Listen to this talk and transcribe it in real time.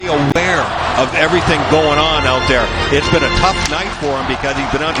aware of everything going on out there. It's been a tough night for him because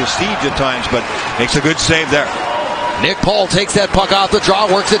he's been under siege at times, but makes a good save there. Nick Paul takes that puck off the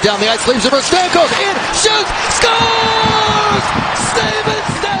draw, works it down the ice, leaves it for Stamkos, in, shoots, scores! Steven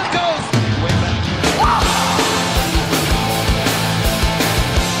Stamkos!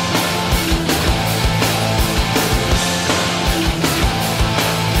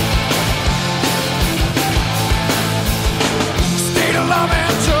 State of love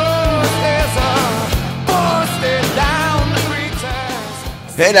and trust is busted down the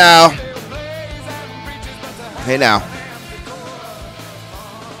pretense. Hey now. Hey now.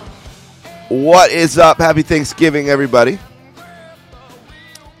 What is up? Happy Thanksgiving, everybody.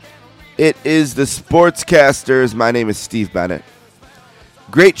 It is the Sportscasters. My name is Steve Bennett.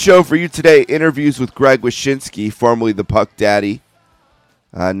 Great show for you today. Interviews with Greg Wyshynski, formerly the Puck Daddy.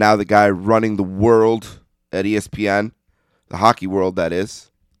 Now the guy running the world at ESPN. The hockey world, that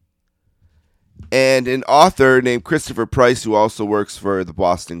is. And an author named Christopher Price, who also works for the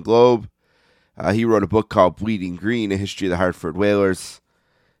Boston Globe. He wrote a book called Bleeding Green, A History of the Hartford Whalers.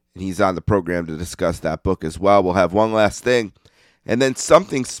 And he's on the program to discuss that book as well. We'll have one last thing. And then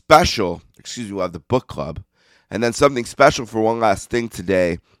something special. We'll have the book club. And then something special for one last thing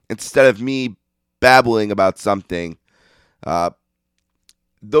today. Instead of me babbling about something,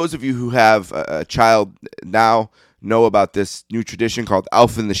 those of you who have a child now know about this new tradition called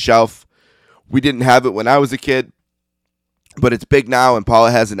Elf in the Shelf. We didn't have it when I was a kid. But it's big now, and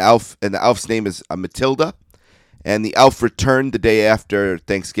Paula has an elf, and the elf's name is Matilda. And the elf returned the day after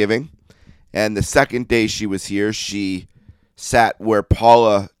Thanksgiving. And the second day she was here, she sat where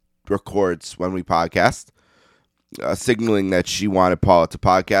Paula records when we podcast, signaling that she wanted Paula to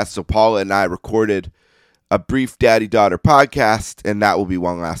podcast. So Paula and I recorded a brief daddy-daughter podcast, and that will be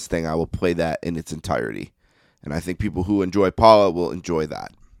one last thing. I will play that in its entirety. And I think people who enjoy Paula will enjoy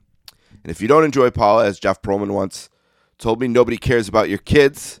that. And if you don't enjoy Paula, as Jeff Pearlman once told me, nobody cares about your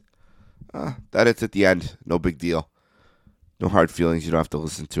kids. That it's at the end. No big deal. No hard feelings. You don't have to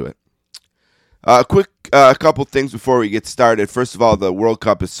listen to it. Quick couple things before we get started. First of all, the World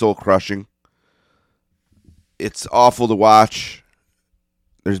Cup is soul crushing. It's awful to watch.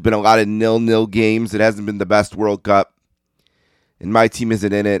 There's been a lot of 0-0 games. It hasn't been the best World Cup. And my team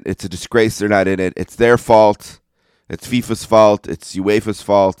isn't in it. It's a disgrace they're not in it. It's their fault. It's FIFA's fault. It's UEFA's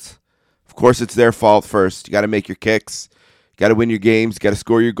fault. Of course, it's their fault first. You got to make your kicks. You got to win your games. You got to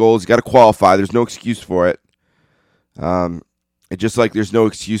score your goals. You got to qualify. There's no excuse for it. And just like there's no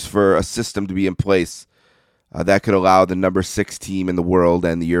excuse for a system to be in place that could allow the number 6 team in the world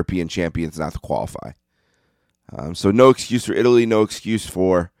and the European champions not to qualify. So no excuse for Italy. No excuse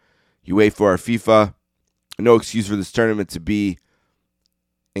for UEFA or FIFA. No excuse for this tournament to be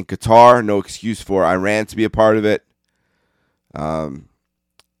in Qatar. No excuse for Iran to be a part of it.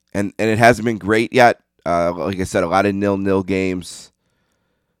 And it hasn't been great yet. Like I said, a lot of 0-0 games.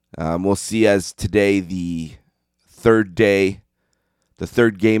 We'll see as today the third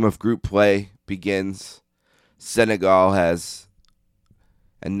game of group play begins. Senegal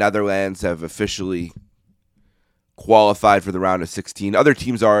and Netherlands have officially qualified for the round of 16. Other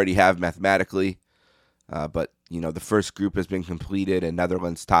teams already have mathematically. But, the first group has been completed and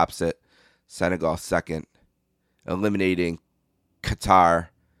Netherlands tops it. Senegal second, eliminating Qatar,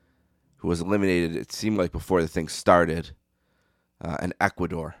 who was eliminated, it seemed like before the thing started, and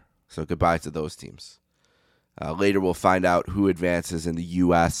Ecuador. So goodbye to those teams. Later we'll find out who advances in the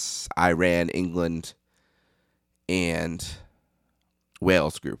U.S., Iran, England, and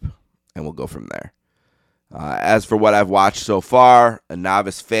Wales group, and we'll go from there. As for what I've watched so far, a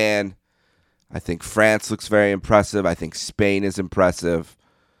novice fan, I think France looks very impressive. I think Spain is impressive.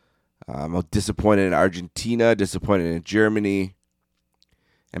 I'm disappointed in Argentina, disappointed in Germany.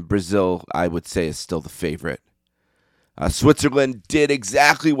 And Brazil, I would say, is still the favorite. Switzerland did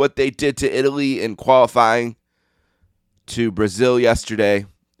exactly what they did to Italy in qualifying to Brazil yesterday,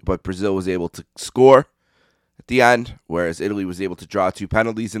 but Brazil was able to score at the end, whereas Italy was able to draw 2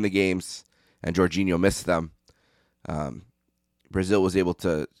 penalties in the games, and Jorginho missed them. Brazil was able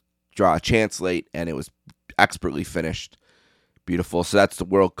to draw a chance late, and it was expertly finished. Beautiful. So that's the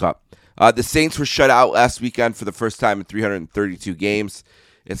World Cup. The Saints were shut out last weekend for the first time in 332 games.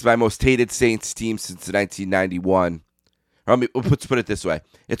 It's my most hated Saints team since the 1991. Let's put it this way.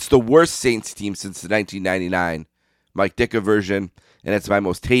 It's the worst Saints team since the 1999 Mike Ditka version, and it's my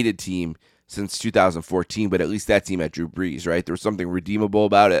most hated team since 2014, but at least that team had Drew Brees, right? There was something redeemable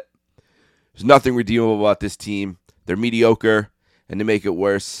about it. There's nothing redeemable about this team. They're mediocre, and to make it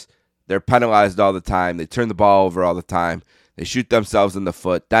worse, they're penalized all the time. They turn the ball over all the time. They shoot themselves in the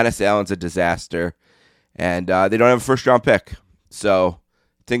foot. Dennis Allen's a disaster, and they don't have a first-round pick. So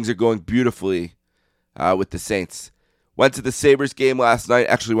things are going beautifully with the Saints. Went to the Sabres game last night.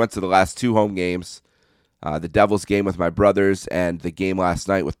 Actually went to the last 2 home games. The Devils game with my brothers and the game last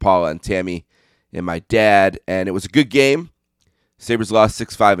night with Paula and Tammy and my dad. And it was a good game. Sabres lost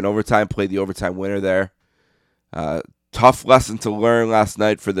 6-5 in overtime. Played the overtime winner there. Tough lesson to learn last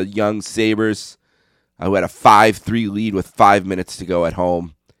night for the young Sabres. We had a 5-3 lead with 5 minutes to go at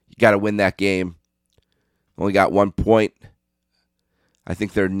home. You got to win that game. Only got 1 point. I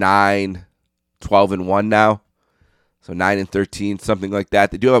think they're 9-12-1 now. So 9-13, something like that.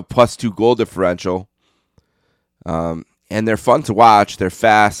 They do have a +2 goal differential. And they're fun to watch. They're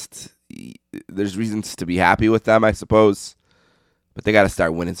fast. There's reasons to be happy with them, I suppose. But they got to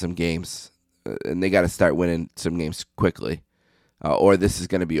start winning some games. And they got to start winning some games quickly. Or this is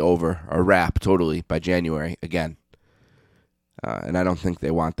going to be over, a wrap totally by January again. And I don't think they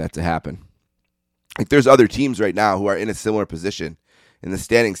want that to happen. Like, there's other teams right now who are in a similar position in the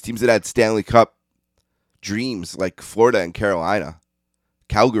standings. Teams that had Stanley Cup dreams like Florida and Carolina,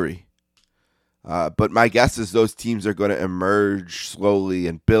 Calgary. But my guess is those teams are going to emerge slowly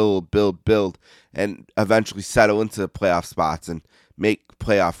and build, and eventually settle into playoff spots and make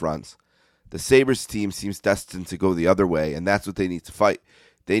playoff runs. The Sabres team seems destined to go the other way, and that's what they need to fight.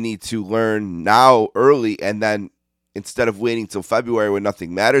 They need to learn now early, and then instead of waiting till February when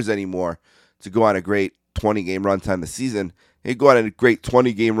nothing matters anymore to go on a great 20-game run time this season, they go on a great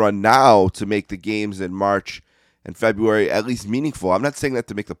 20-game run now to make the games in March and February at least meaningful. I'm not saying that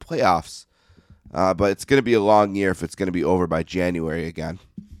to make the playoffs, but it's going to be a long year if it's going to be over by January again.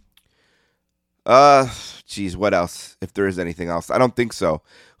 What else? If there is anything else. I don't think so.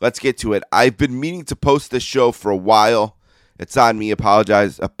 Let's get to it. I've been meaning to post this show for a while. It's on me.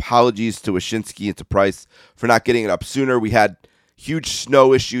 Apologies to Wyshynski and to Price for not getting it up sooner. We had huge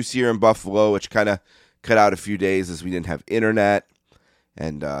snow issues here in Buffalo, which kind of cut out a few days as we didn't have internet.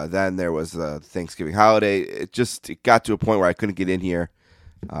 And then there was the Thanksgiving holiday. It got to a point where I couldn't get in here.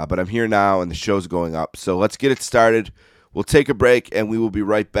 But I'm here now, and the show's going up. So let's get it started. We'll take a break, and we will be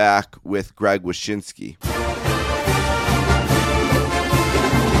right back with Greg Wyshynski.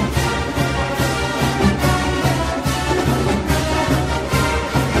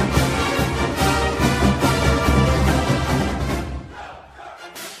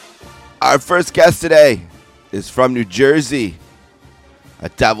 Our first guest today is from New Jersey, a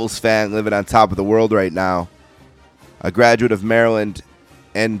Devils fan living on top of the world right now, a graduate of Maryland,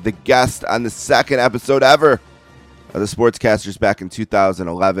 and the guest on the second episode ever of the Sportscasters back in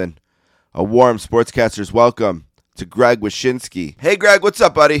 2011. A warm Sportscasters welcome to Greg Wyshynski. Hey, Greg, what's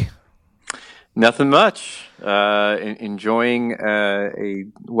up, buddy? Nothing much. Enjoying a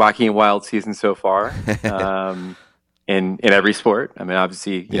wacky and wild season so far. In every sport. I mean,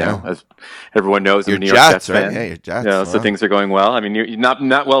 obviously, you know, as everyone knows, I'm a New York Jets fan. Right? Yeah, you're Jets. So things are going well. I mean, you're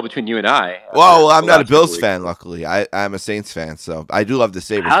not well between you and I. Well, I'm not a Bills fan, luckily. I'm a Saints fan, so I do love the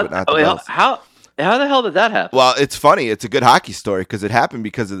Sabres, but not the Bills. How the hell did that happen? Well, it's funny. It's a good hockey story because it happened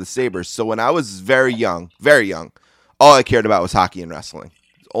because of the Sabres. So when I was very young, all I cared about was hockey and wrestling.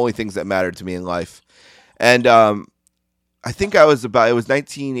 The only things that mattered to me in life. And I think it was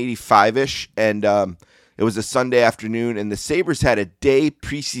 1985-ish, and it was a Sunday afternoon, and the Sabres had a day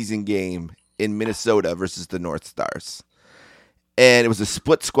preseason game in Minnesota versus the North Stars. And it was a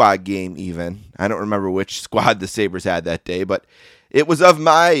split squad game even. I don't remember which squad the Sabres had that day, but it was of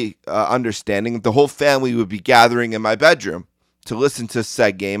my understanding that the whole family would be gathering in my bedroom to listen to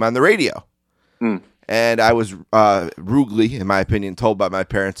said game on the radio. And I was rudely, in my opinion, told by my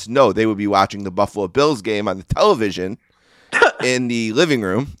parents, no, they would be watching the Buffalo Bills game on the television in the living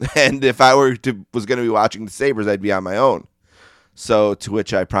room, and if I was going to be watching the Sabres, I'd be on my own. So to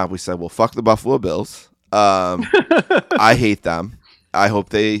which I promptly said, well, fuck the Buffalo Bills. I hate them. I hope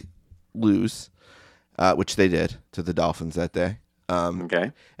they lose, which they did to the Dolphins that day.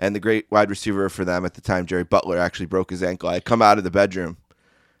 Okay. And the great wide receiver for them at the time, Jerry Butler, actually broke his ankle. I had come out of the bedroom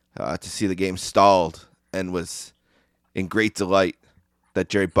to see the game stalled and was in great delight that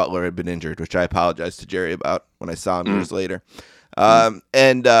Jerry Butler had been injured, which I apologized to Jerry about when I saw him years later. And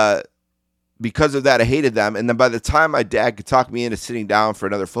because of that, I hated them. And then by the time my dad could talk me into sitting down for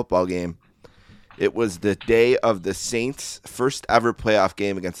another football game, it was the day of the Saints' first ever playoff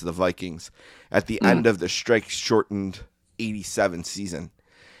game against the Vikings at the end of the strike-shortened 87 season.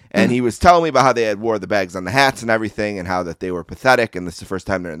 And he was telling me about how they had wore the bags on the hats and everything, and how that they were pathetic, and this is the first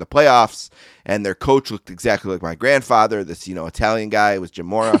time they're in the playoffs. And their coach looked exactly like my grandfather, this Italian guy. It was Jim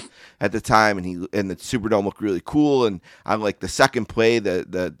Mora at the time, and the Superdome looked really cool. And on like the second play,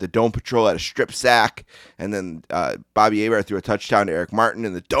 the Dome Patrol had a strip sack, and then Bobby Abear threw a touchdown to Eric Martin,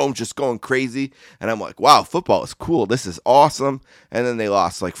 and the Dome's just going crazy. And I'm like, wow, football is cool. This is awesome. And then they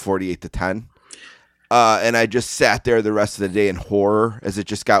lost like 48-10. And I just sat there the rest of the day in horror as it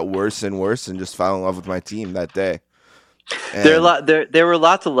just got worse and worse, and just fell in love with my team that day. And There were a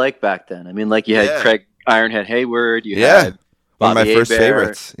lot to like back then. I mean, like you had Craig Ironhead Hayward, you had one of my Bobby first Hebert.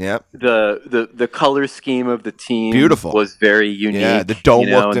 favorites. Yep. The color scheme of the team Beautiful. was very unique. Yeah, the dome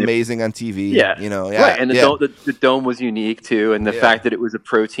looked amazing on TV. Yeah, right. And the dome was unique too, and the fact that it was a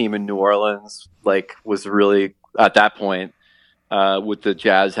pro team in New Orleans, like, was really at that point. With the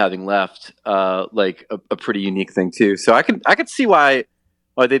Jazz having left, like a pretty unique thing too. So I could see why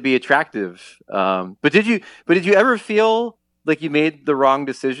they'd be attractive. But did you ever feel like you made the wrong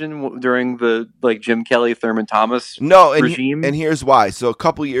decision during the Jim Kelly, Thurman Thomas regime? And here's why. So a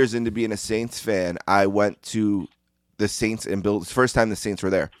couple years into being a Saints fan, I went to the Saints and Bills. First time the Saints were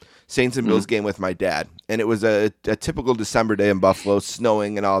there. Saints and Bills game with my dad, and it was a typical December day in Buffalo,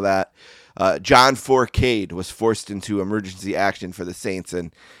 snowing and all that. John Fourcade was forced into emergency action for the Saints,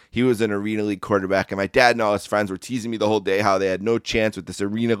 and he was an Arena League quarterback. And my dad and all his friends were teasing me the whole day how they had no chance with this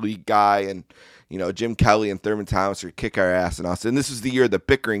Arena League guy, and Jim Kelly and Thurman Thomas would kick our ass and all. And this was the year of the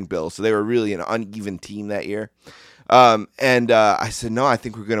bickering Bills, so they were really an uneven team that year. And I said, no, I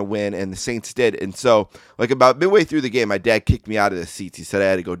think we're going to win. And the Saints did. And so, like, about midway through the game, my dad kicked me out of the seats. He said I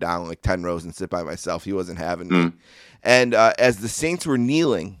had to go down like 10 rows and sit by myself. He wasn't having me. And as the Saints were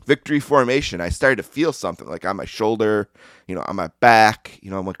kneeling, victory formation, I started to feel something like on my shoulder, on my back.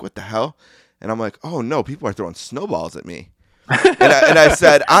 I'm like, what the hell? And I'm like, oh, no, people are throwing snowballs at me. And I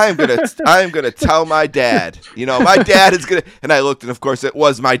said, I'm gonna tell my dad. My dad is gonna. And I looked, and of course, it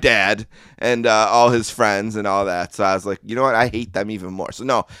was my dad and all his friends and all that. So I was like, you know what? I hate them even more. So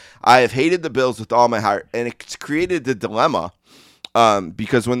no, I have hated the Bills with all my heart, and it's created the dilemma.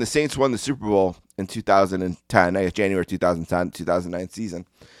 Because when the Saints won the Super Bowl in 2010, January 2010, 2009 season,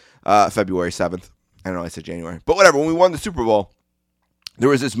 February 7th. I don't know, I said January, but whatever. When we won the Super Bowl, there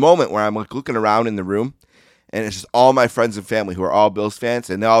was this moment where I'm like looking around in the room. And it's just all my friends and family who are all Bills fans,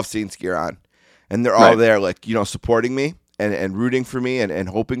 and they all have Saints gear on. And they're all there, like, supporting me and rooting for me and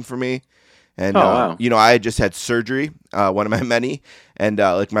hoping for me. And, wow. I had just had surgery, one of my many. And,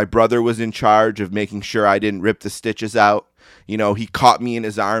 my brother was in charge of making sure I didn't rip the stitches out. He caught me in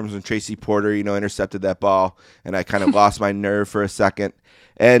his arms when Tracy Porter, intercepted that ball. And I kind of lost my nerve for a second.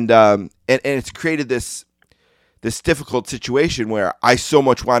 And it's created this difficult situation where I so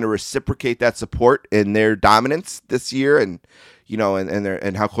much want to reciprocate that support in their dominance this year, and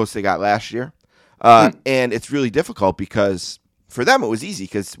and how close they got last year, and it's really difficult because for them it was easy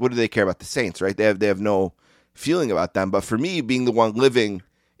because what do they care about the Saints, right? They have no feeling about them, but for me, being the one living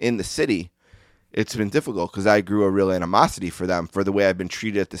in the city, it's been difficult because I grew a real animosity for them for the way I've been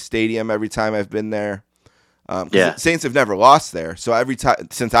treated at the stadium every time I've been there. The Saints have never lost there, so every time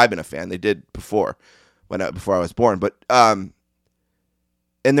since I've been a fan, they did before. Before I was born, but and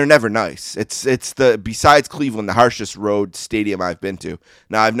they're never nice. It's besides Cleveland, the harshest road stadium I've been to.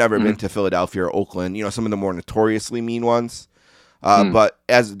 Now I've never been to Philadelphia or Oakland, some of the more notoriously mean ones. But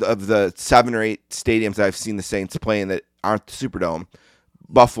as of the 7 or 8 stadiums I've seen the Saints play in that aren't the Superdome,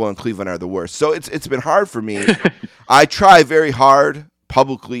 Buffalo and Cleveland are the worst. So it's been hard for me. I try very hard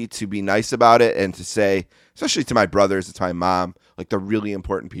publicly to be nice about it and to say, especially to my brothers and to my mom, like the really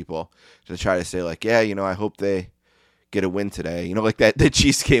important people, to try to say like, yeah, I hope they get a win today. Like the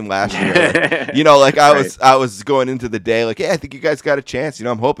Chiefs game last year. I was going into the day like, hey, I think you guys got a chance.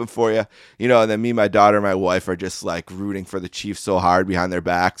 I'm hoping for you. And then me, my daughter, and my wife are just like rooting for the Chiefs so hard behind their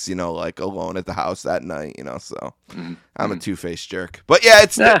backs. Like alone at the house that night. So I'm a two-faced jerk. But yeah,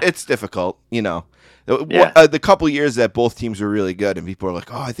 it's difficult. The couple years that both teams were really good, and people are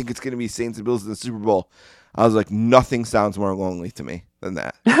like, oh, I think it's going to be Saints and Bills in the Super Bowl. I was like, nothing sounds more lonely to me than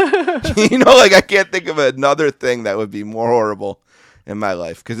that. I can't think of another thing that would be more horrible in my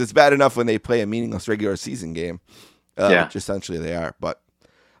life because it's bad enough when they play a meaningless regular season game, which essentially they are. But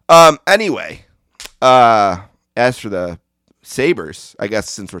anyway, as for the Sabres, I guess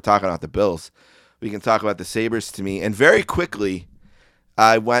since we're talking about the Bills, we can talk about the Sabres to me. And very quickly,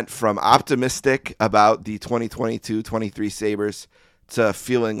 I went from optimistic about the 2022-23 Sabres to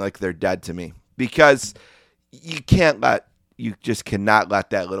feeling like they're dead to me because you can't let you just cannot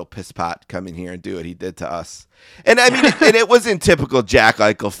let that little piss pot come in here and do what he did to us. And I mean, and it was in typical Jack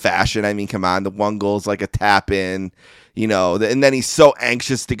Eichel fashion. I mean, come on, the one goal's like a tap in, and then he's so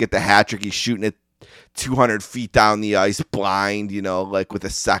anxious to get the hat trick. He's shooting it 200 feet down the ice blind, like with a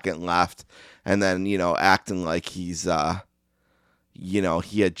second left. And then, acting like he's,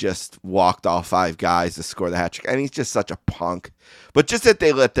 he had just walked all 5 guys to score the hat trick. And he's just such a punk. But just that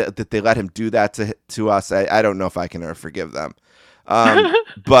they let him do that to us, I don't know if I can ever forgive them.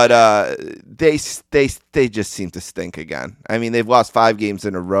 But they just seem to stink again. I mean, they've lost 5 games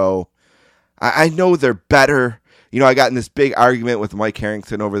in a row. I know they're better. I got in this big argument with Mike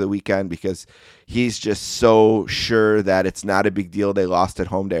Harrington over the weekend because he's just so sure that it's not a big deal they lost at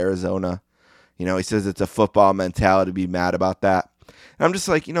home to Arizona. He says it's a football mentality to be mad about that. And I'm just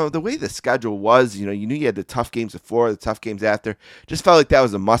like, the way the schedule was, you knew you had the tough games before, the tough games after. Just felt like that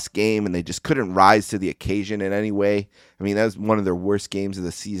was a must game, and they just couldn't rise to the occasion in any way. I mean, that was one of their worst games of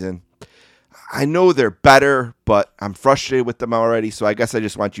the season. I know they're better, but I'm frustrated with them already, so I guess I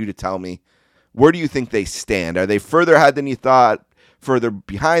just want you to tell me, where do you think they stand? Are they further ahead than you thought, further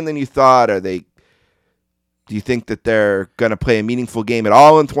behind than you thought? Do you think that they're going to play a meaningful game at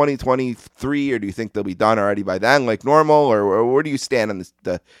all in 2023, or do you think they'll be done already by then like normal, or where do you stand on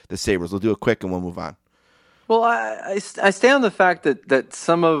the Sabres? We'll do it quick and we'll move on. Well, I stand on the fact that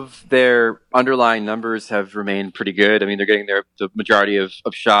some of their underlying numbers have remained pretty good. I mean, they're getting the majority of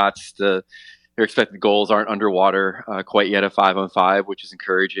shots. Their expected goals aren't underwater quite yet at 5-on-5, which is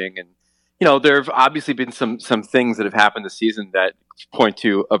encouraging. And there have obviously been some things that have happened this season that point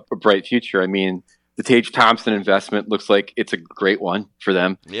to a bright future. I mean, the Tage Thompson investment looks like it's a great one for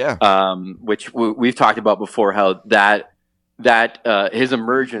them. Yeah. Which we've talked about before, how that his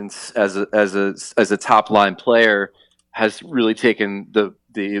emergence as a top line player has really taken the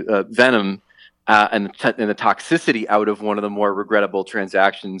venom and the toxicity out of one of the more regrettable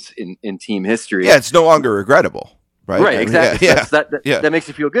transactions in team history. Yeah, it's no longer regrettable. Right, exactly. Yeah, that makes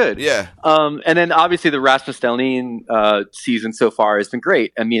you feel good. Yeah. And then obviously the Rasmus Dahlin season so far has been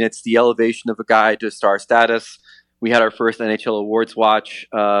great. I mean, it's the elevation of a guy to star status. We had our first NHL awards watch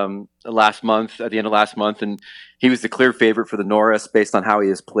at the end of last month, and he was the clear favorite for the Norris based on how he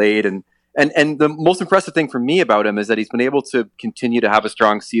has played. And the most impressive thing for me about him is that he's been able to continue to have a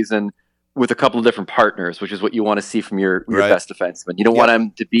strong season with a couple of different partners, which is what you want to see from your best defenseman. You don't want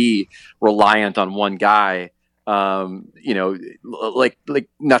him to be reliant on one guy. Like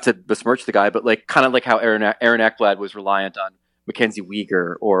not to besmirch the guy, but kind of like how Aaron Ekblad was reliant on Mackenzie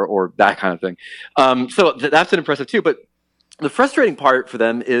Weegar or that kind of thing. So that's an impressive too. But the frustrating part for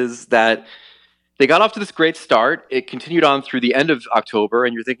them is that they got off to this great start. It continued on through the end of October,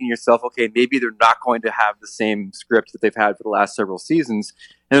 and you're thinking to yourself, okay, maybe they're not going to have the same script that they've had for the last several seasons.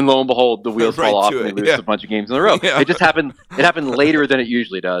 And then lo and behold, the wheels fall off and they lose a bunch of games in a row. It just happened. It happened later than it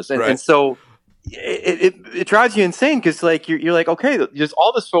usually does, and so. It drives you insane because you're like, okay, there's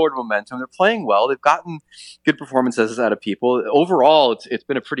all this forward momentum. They're playing well. They've gotten good performances out of people. Overall, it's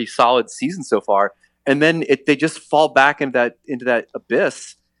been a pretty solid season so far. And then they just fall back into that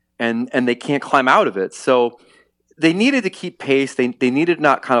abyss, and they can't climb out of it. So they needed to keep pace. They needed to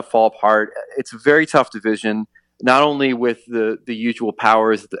not kind of fall apart. It's a very tough division, not only with the usual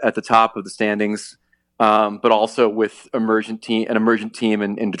powers at the top of the standings, but also with an emergent team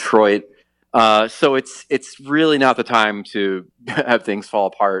in Detroit. So it's really not the time to have things fall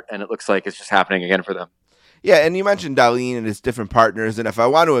apart, and it looks like it's just happening again for them. Yeah, and you mentioned Dahlin and his different partners, and if I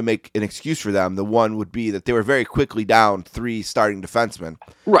want to make an excuse for them, the one would be that they were very quickly down 3 starting defensemen.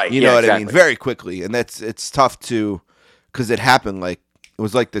 Right. You know what exactly. I mean? Very quickly, and it's tough because it happened it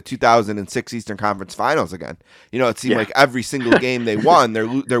was like the 2006 Eastern Conference Finals again. It seemed like every single game they won,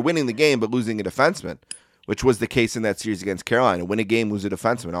 they're winning the game but losing a defenseman, which was the case in that series against Carolina. Win a game, lose a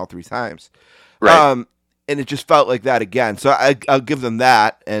defenseman all 3 times. Right. And it just felt like that again. So I'll give them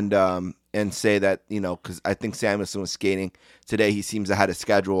that and say that, because I think Samuelson was skating today. He seems ahead of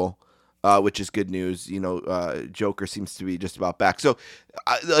schedule, which is good news. Joker seems to be just about back. So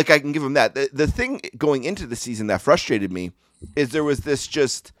I can give him that. The thing going into the season that frustrated me is there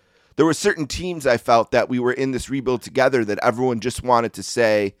were certain teams I felt that we were in this rebuild together that everyone just wanted to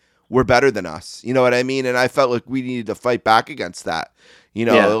say, we're better than us. You know what I mean? And I felt like we needed to fight back against that.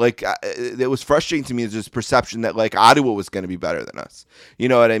 It was frustrating to me. There's this perception that Ottawa was going to be better than us. You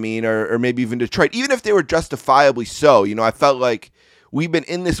know what I mean? Or maybe even Detroit, even if they were justifiably so. I felt like we've been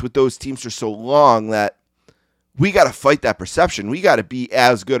in this with those teams for so long that we got to fight that perception. We got to be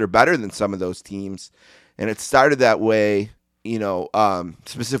as good or better than some of those teams. And it started that way,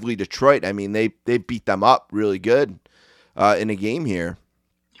 specifically Detroit. I mean, they beat them up really good in a game here.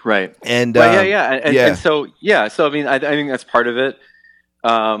 Right. And and so I mean, I think that's part of it.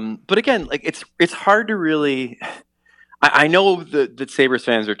 But again, like it's hard to really. I know that Sabres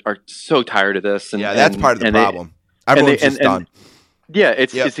fans are so tired of this, and that's part of the problem. Everyone's just done.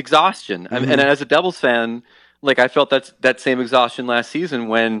 It's exhaustion. And as a Devils fan, like I felt that same exhaustion last season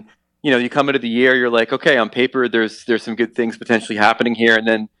when you come into the year, you're like, okay, on paper, there's some good things potentially happening here, and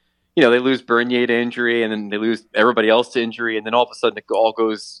then they lose Bernier to injury, and then they lose everybody else to injury, and then all of a sudden it all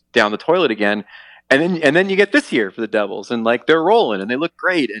goes down the toilet again, and then you get this year for the Devils, and like they're rolling and they look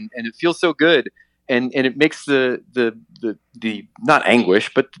great, and it feels so good, and it makes the not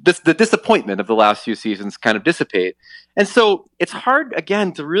anguish, but the disappointment of the last few seasons kind of dissipate, and so it's hard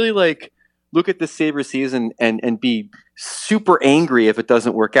again to really like look at the Sabres season and be super angry if it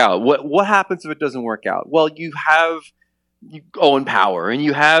doesn't work out. What happens if it doesn't work out? Well, you have Owen Power, and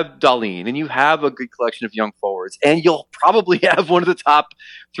you have Dahlin, and you have a good collection of young forwards, and you'll probably have one of the top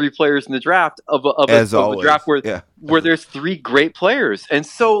 3 players in the draft of a draft where there's 3 great players. And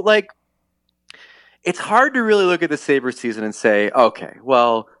so, like, it's hard to really look at the Sabres season and say, okay,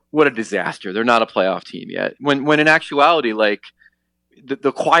 well, what a disaster. They're not a playoff team yet. When in actuality, like,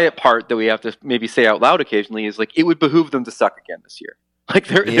 the quiet part that we have to maybe say out loud occasionally is, like, it would behoove them to suck again this year. Like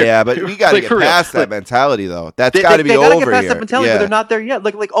but we got to get past that mentality, though. That's got to be over here. They got to get past that mentality, but they're not there yet.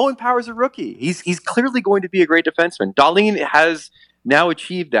 Like Owen Power's a rookie. He's clearly going to be a great defenseman. Dahlin has now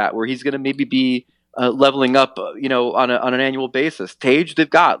achieved that, where he's going to maybe be leveling up, on an annual basis. Tage, they've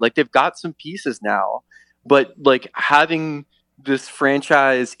got some pieces now, but like having this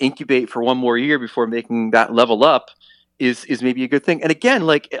franchise incubate for one more year before making that level up is maybe a good thing. And again,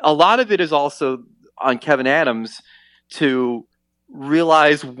 like a lot of it is also on Kevin Adams to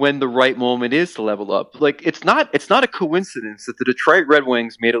realize when the right moment is to level up. Like it's not a coincidence that the Detroit Red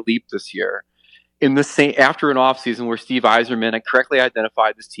Wings made a leap this year in the same after an offseason where Steve Yzerman had correctly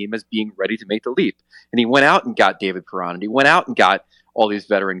identified this team as being ready to make the leap. And he went out and got David Perron, and he went out and got all these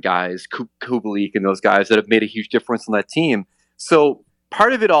veteran guys, Kubalik and those guys that have made a huge difference on that team. So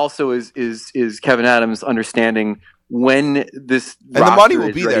part of it also is Kevin Adams understanding when this and the money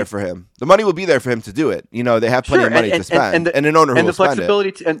will be ready. There for him. The money will be there for him to do it. They have plenty of money to spend, and an owner who will spend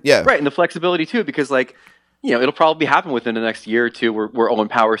it. And the flexibility too, because like it'll probably happen within the next year or two, where Owen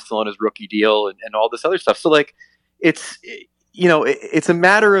Power's still on his rookie deal and all this other stuff. So like it's a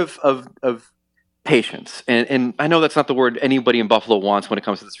matter of patience, and I know that's not the word anybody in Buffalo wants when it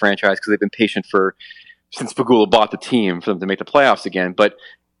comes to this franchise, because they've been patient since Pagula bought the team for them to make the playoffs again, but.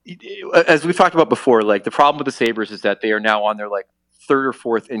 As we've talked about before, like the problem with the Sabres is that they are now on their like 3rd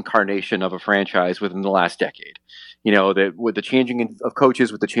or 4th incarnation of a franchise within the last decade. With the changing of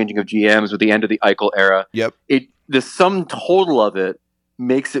coaches, with the changing of GMs, with the end of the Eichel era. Yep. The sum total of it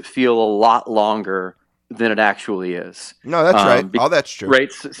makes it feel a lot longer than it actually is. No, that's right. All that's true.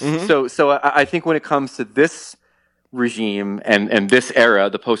 Right. So I think when it comes to this regime and this era,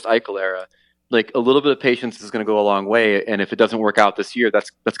 the post Eichel era, like a little bit of patience is going to go a long way, and if it doesn't work out this year,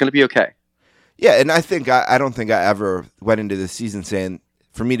 that's going to be okay. Yeah, and I think I don't think I ever went into this season saying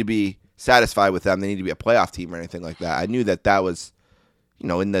for me to be satisfied with them, they need to be a playoff team or anything like that. I knew that was,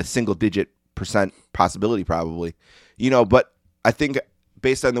 in the single-digit % possibility probably, But I think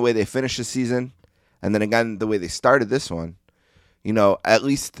based on the way they finished the season, and then again the way they started this one, at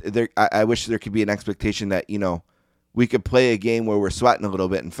least I wish there could be an expectation that we could play a game where we're sweating a little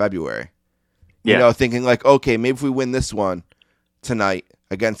bit in February. Thinking like, okay, maybe if we win this one tonight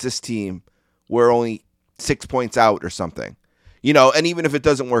against this team, we're only 6 points out or something. And even if it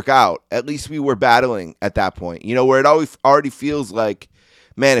doesn't work out, at least we were battling at that point. Where it already feels like,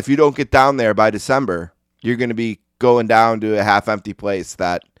 man, if you don't get down there by December, you're going to be going down to a half-empty place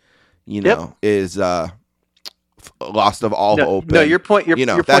that, is lost of all hope. No, your point's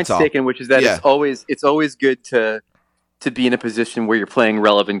taken, which is that it's always good to be in a position where you're playing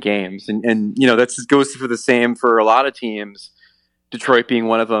relevant games. And that goes for the same for a lot of teams, Detroit being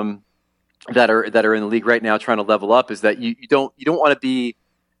one of them, that are in the league right now trying to level up, is that you don't want to be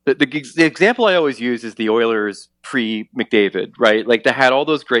the example I always use is the Oilers pre-McDavid, right? Like they had all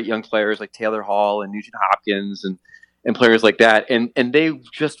those great young players like Taylor Hall and Nugent Hopkins and players like that. And they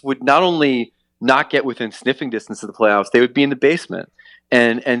just would not only not get within sniffing distance of the playoffs, they would be in the basement.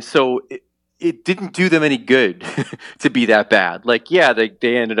 And so it didn't do them any good to be that bad. Like,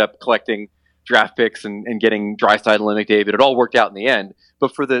 they ended up collecting draft picks and getting Draisaitl and McDavid. It all worked out in the end.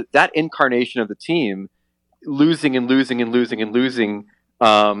 But for that incarnation of the team, losing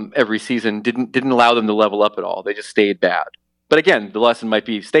every season didn't allow them to level up at all. They just stayed bad. But again, the lesson might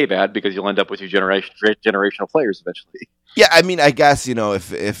be stay bad because you'll end up with your generational players eventually. Yeah, I mean, I guess,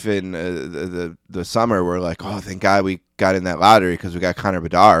 if in the summer we're like, oh, thank God we got in that lottery because we got Connor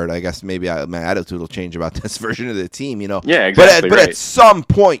Bedard, I guess maybe my attitude will change about this version of the team, Yeah, exactly. But at some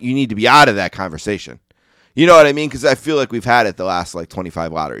point, you need to be out of that conversation. You know what I mean? Because I feel like we've had it the last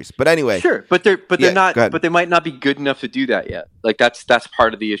 25 lotteries. But anyway, sure, but they're not. But they might not be good enough to do that yet. Like that's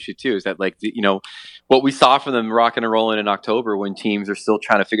part of the issue too. Is that what we saw from them rocking and rolling in October when teams are still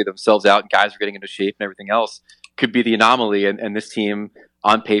trying to figure themselves out and guys are getting into shape and everything else could be the anomaly. And this team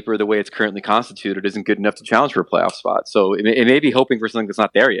on paper, the way it's currently constituted, isn't good enough to challenge for a playoff spot. So it may be hoping for something that's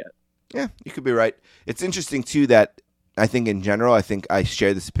not there yet. Yeah, you could be right. It's interesting too that I think in general, I think I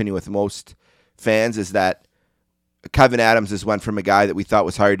share this opinion with most fans, is that Kevin Adams has went from a guy that we thought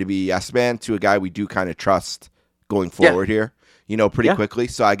was hired to be a yes man to a guy we do kind of trust going forward here, pretty quickly.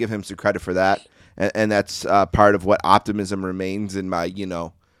 So I give him some credit for that. And that's part of what optimism remains in my,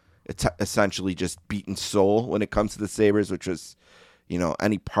 it's essentially just beaten soul when it comes to the Sabres, which was,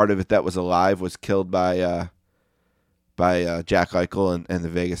 any part of it that was alive was killed by Jack Eichel and the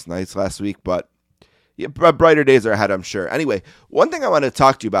Vegas Knights last week. But yeah, brighter days are ahead, I'm sure. Anyway, one thing I want to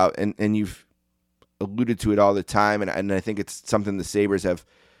talk to you about, and you've alluded to it all the time, and I think it's something the Sabres have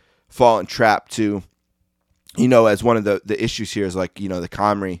fallen trapped to, as one of the issues here is the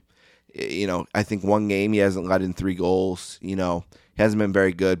Comrie. I think one game he hasn't let in 3 goals. He hasn't been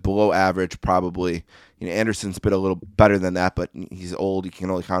very good, below average probably. Anderson's been a little better than that, but he's old. You can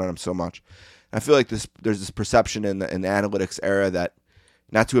only count on him so much. And I feel like there's this perception in the analytics era that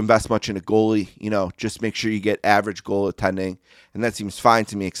not to invest much in a goalie, just make sure you get average goaltending, and that seems fine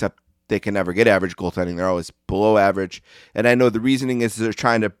to me, except they can never get average goaltending. They're always below average. And I know the reasoning is they're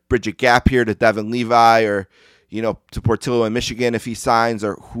trying to bridge a gap here to Devin Levi or, to Portillo in Michigan if he signs,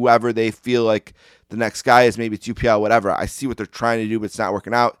 or whoever they feel like the next guy is, maybe it's UPL, whatever. I see what they're trying to do, but it's not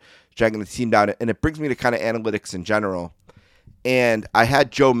working out, dragging the team down. And it brings me to kind of analytics in general. And I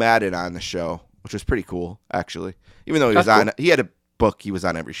had Joe Madden on the show, which was pretty cool, actually. Even though he had a book, he was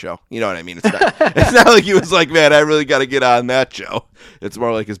on every show. You know what I mean? It's not like he was like, man, I really got to get on that show. It's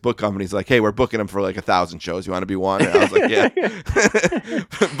more like his book company's like, hey, we're booking him for 1,000 shows. You want to be one? And I was like, yeah.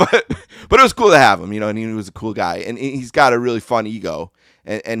 but it was cool to have him, and he was a cool guy. And he's got a really fun ego.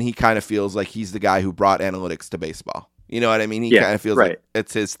 And he kind of feels like he's the guy who brought analytics to baseball. You know what I mean? He kind of feels like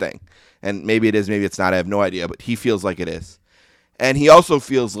it's his thing. And maybe it is, maybe it's not. I have no idea. But he feels like it is. And he also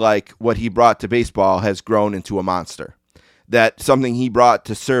feels like what he brought to baseball has grown into a monster. That something he brought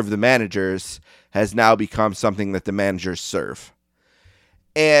to serve the managers has now become something that the managers serve.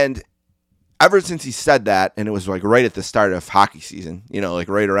 And ever since he said that, and it was right at the start of hockey season,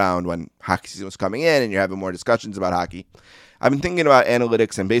 right around when hockey season was coming in and you're having more discussions about hockey, I've been thinking about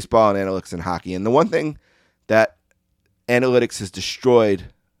analytics in baseball and analytics in hockey. And the one thing that analytics has destroyed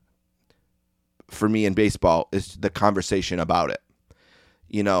for me in baseball is the conversation about it.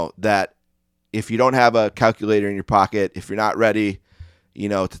 That if you don't have a calculator in your pocket, if you're not ready,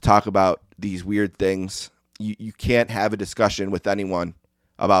 to talk about these weird things, you can't have a discussion with anyone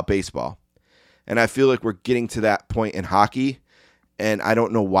about baseball. And I feel like we're getting to that point in hockey, and I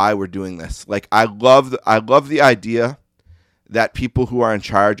don't know why we're doing this. I love the idea that people who are in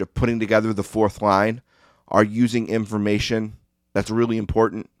charge of putting together the fourth line are using information that's really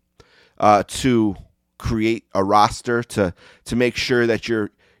important to create a roster, to make sure that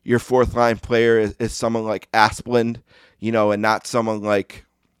your fourth line player is someone like Asplund, and not someone like,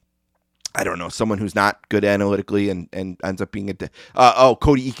 I don't know, someone who's not good analytically and ends up being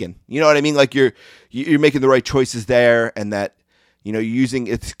Cody Eakin. You know what I mean? You're making the right choices there, and that, you're using,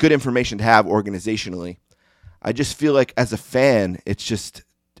 it's good information to have organizationally. I just feel like as a fan, it's just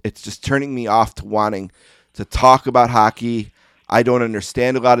turning me off to wanting to talk about hockey. I don't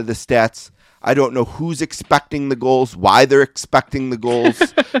understand a lot of the stats. I don't know who's expecting the goals, why they're expecting the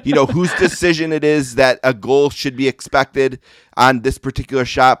goals, whose decision it is that a goal should be expected on this particular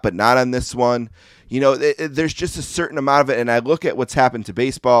shot, but not on this one. There's just a certain amount of it. And I look at what's happened to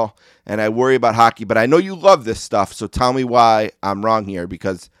baseball and I worry about hockey, but I know you love this stuff. So tell me why I'm wrong here,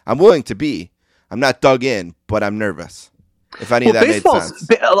 because I'm willing to be. I'm not dug in, but I'm nervous. If any of that made sense.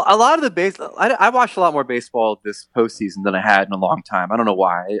 A lot of the baseball, I watched a lot more baseball this postseason than I had in a long time. I don't know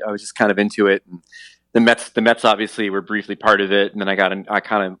why. I was just kind of into it. And the Mets obviously were briefly part of it, and then I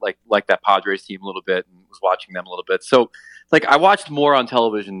kind of like that Padres team a little bit and was watching them a little bit. So I watched more on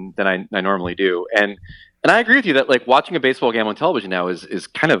television than I normally do. And I agree with you that watching a baseball game on television now is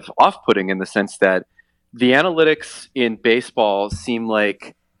kind of off-putting in the sense that the analytics in baseball seem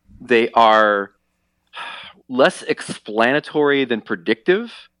like they are less explanatory than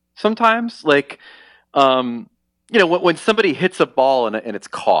predictive sometimes. when somebody hits a ball and it's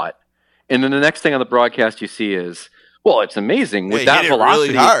caught, and then the next thing on the broadcast you see is, well, it's amazing with that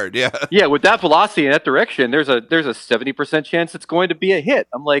velocity. Really hard, yeah. Yeah, with that velocity in that direction, there's a 70% chance it's going to be a hit.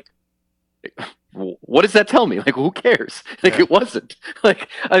 I'm like, what does that tell me? Like, who cares? Like, It wasn't. Like,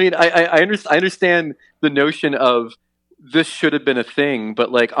 I mean, I understand the notion of this should have been a thing,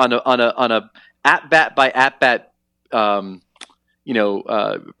 but like on a at bat by at bat,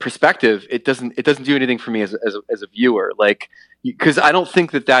 perspective, it doesn't do anything for me as a viewer. Like, because I don't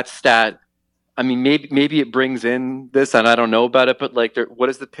think that stat. I mean, maybe it brings in this, and I don't know about it. But like, what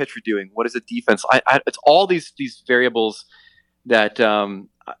is the pitcher doing? What is the defense? It's all these variables that,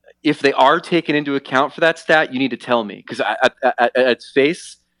 if they are taken into account for that stat, you need to tell me, because at its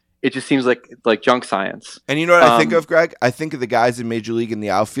face, it just seems like junk science. And you know what I think of, Greg? I think of the guys in Major League in the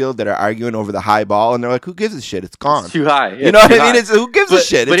outfield that are arguing over the high ball, and they're like, "Who gives a shit? It's gone. It's too high." You know what I mean? It's who gives a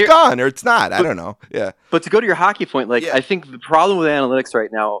shit? It's gone or it's not. I don't know. Yeah. But to go to your hockey point, like, I think the problem with analytics right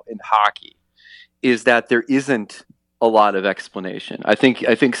now in hockey is that there isn't a lot of explanation. I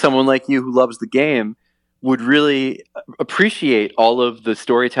think someone like you who loves the game would really appreciate all of the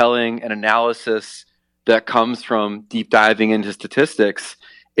storytelling and analysis that comes from deep diving into statistics.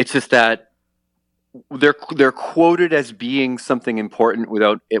 It's just that they're quoted as being something important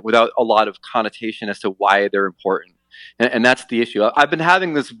without a lot of connotation as to why they're important, and that's the issue. I've been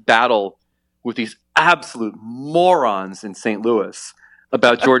having this battle with these absolute morons in St. Louis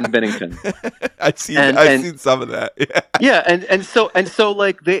about Jordan Bennington. I've seen some of that. Yeah, and so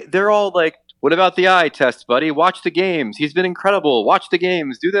like they're all like, what about the eye test, buddy? Watch the games. He's been incredible. Watch the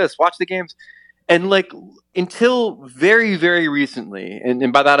games. Do this. Watch the games. And like, until very, very recently,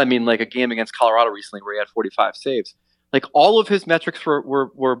 and by that I mean like a game against Colorado recently where he had 45 saves, like all of his metrics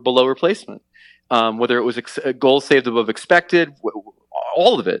were below replacement. Whether it was goals saved above expected,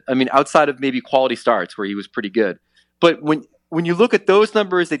 all of it. I mean, outside of maybe quality starts where he was pretty good. But when you look at those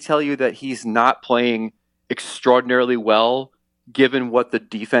numbers, they tell you that he's not playing extraordinarily well given what the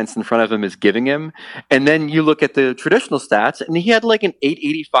defense in front of him is giving him. And then you look at the traditional stats, and he had like an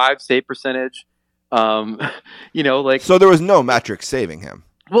 .885 save percentage. So there was no metric saving him.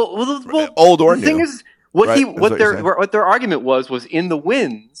 Well, old or new. The thing is, what their argument was in the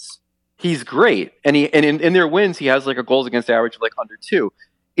wins, he's great, and in their wins he has like a goals against average of like under 2.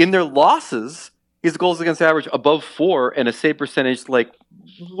 In their losses, his goals against average above 4 and a save percentage like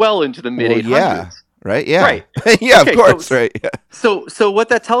well into the mid 800s. Yeah. Right. Yeah. Right. Yeah. Okay, of course. Right. Yeah. So what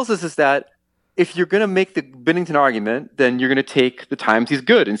that tells us is that if you're going to make the Binnington argument, then you're going to take the times he's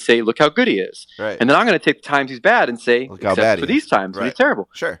good and say, look how good he is. Right. And then I'm going to take the times he's bad and say, look how bad for these times, he's terrible.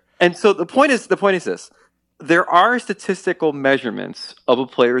 Sure. And so the point is this. There are statistical measurements of a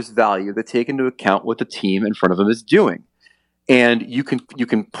player's value that take into account what the team in front of him is doing. And you can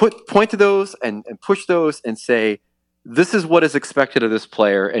point to those and push those and say, this is what is expected of this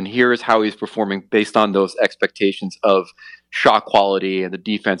player, and here is how he's performing based on those expectations of shot quality and the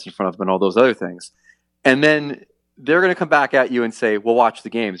defense in front of him and all those other things. And then they're going to come back at you and say, well, watch the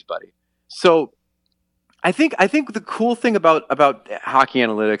games, buddy. So I think the cool thing about hockey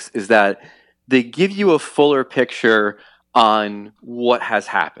analytics is that they give you a fuller picture on what has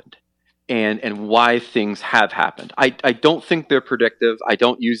happened and why things have happened. I don't think they're predictive. I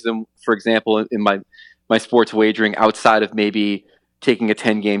don't use them, for example, in my sports wagering outside of maybe taking a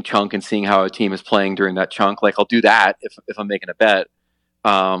 10-game chunk and seeing how a team is playing during that chunk. Like, I'll do that if I'm making a bet,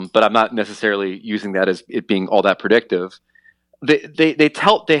 but I'm not necessarily using that as it being all that predictive. They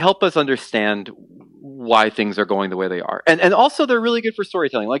help us understand why things are going the way they are, and also they're really good for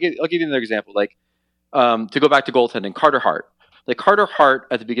storytelling. Like, I'll give you another example. Like, to go back to goaltending, Carter Hart. Like, Carter Hart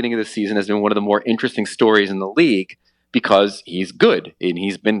at the beginning of the season has been one of the more interesting stories in the league, because he's good and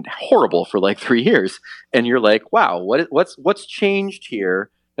he's been horrible for like 3 years. And you're like, wow, what's changed here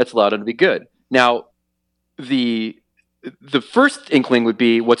that's allowed him to be good? Now, the first inkling would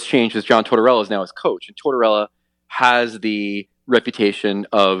be what's changed is John Tortorella is now his coach. And Tortorella has the reputation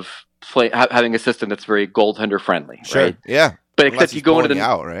of having a system that's very goaltender friendly. Sure. Right? Yeah. But except you go into the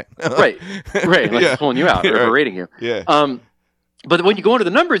out, right? right. Unless he's pulling you out or berating you. Yeah. But when you go into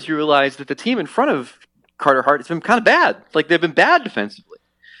the numbers, you realize that the team in front of Carter Hart has been kind of bad. Like, they've been bad defensively.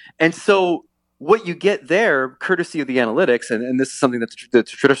 And so what you get there, courtesy of the analytics, and this is something that the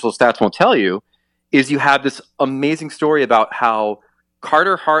traditional stats won't tell you, is you have this amazing story about how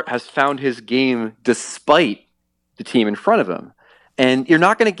Carter Hart has found his game despite the team in front of him. And you're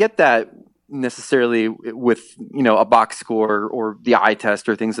not going to get that necessarily with, a box score or the eye test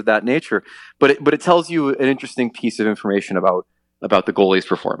or things of that nature. But it tells you an interesting piece of information about the goalie's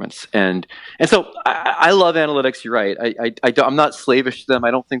performance. And so I love analytics. You're right. I'm not slavish to them. I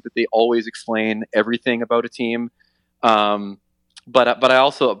don't think that they always explain everything about a team. But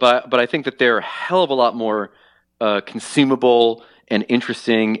I think that they're a hell of a lot more consumable and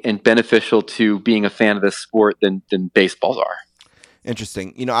interesting and beneficial to being a fan of this sport than baseballs are.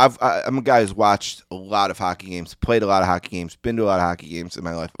 Interesting. I'm a guy who's watched a lot of hockey games, played a lot of hockey games, been to a lot of hockey games in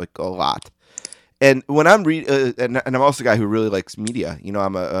my life, like a lot. And when I'm and I'm also a guy who really likes media.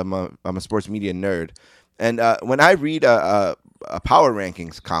 I'm a sports media nerd. And when I read a power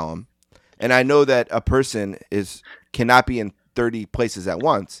rankings column, and I know that a person cannot be in 30 places at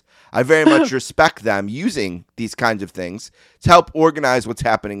once, I very much respect them using these kinds of things to help organize what's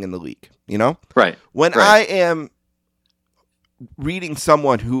happening in the league. Right. When I am reading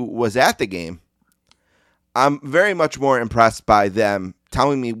someone who was at the game, I'm very much more impressed by them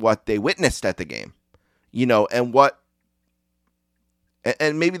telling me what they witnessed at the game,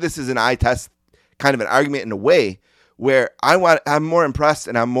 and maybe this is an eye test kind of an argument in a way where I'm more impressed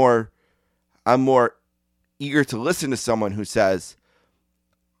and I'm more eager to listen to someone who says,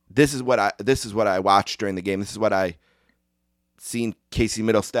 this is what I watched during the game. This is what I seen Casey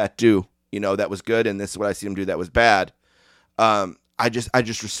Middlestat do, that was good. And this is what I see him do that was bad. I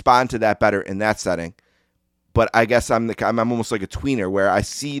just respond to that better in that setting. But I guess I'm almost like a tweener where I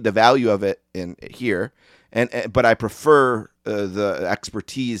see the value of it in here, but I prefer the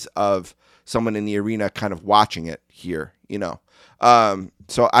expertise of someone in the arena kind of watching it here,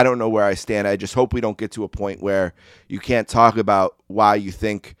 So I don't know where I stand. I just hope we don't get to a point where you can't talk about why you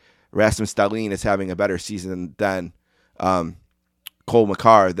think Rasmus Dahlin is having a better season than Cole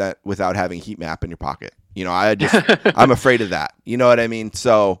Makar without having a heat map in your pocket. I'm afraid of that. You know what I mean?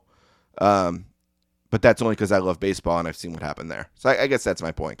 So, but that's only because I love baseball and I've seen what happened there. So I guess that's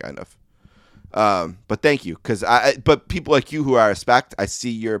my point, kind of. But thank you, but people like you who I respect, I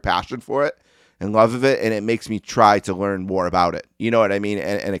see your passion for it and love of it, and it makes me try to learn more about it. You know what I mean?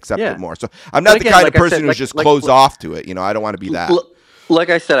 And accept it more. So I'm not the kind of person who's just closed off to it. I don't want to be that. Like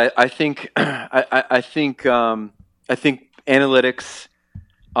I said, I think analytics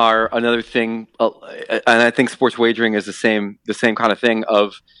are another thing, and I think sports wagering is the same kind of thing.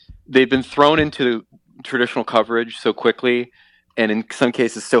 They've been thrown into traditional coverage so quickly, and in some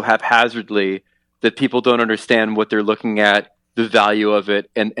cases so haphazardly, that people don't understand what they're looking at, the value of it,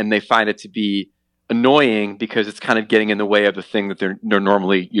 and they find it to be annoying because it's kind of getting in the way of the thing that they're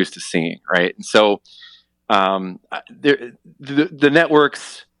normally used to seeing, right? And so the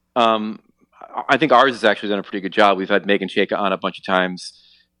networks, I think ours has actually done a pretty good job. We've had Megan Chayka on a bunch of times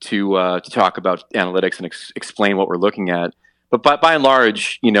to talk about analytics and explain what we're looking at. But by and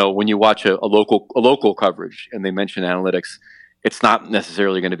large, when you watch a local coverage and they mention analytics, it's not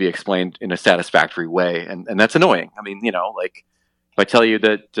necessarily going to be explained in a satisfactory way, and that's annoying. I mean, like if I tell you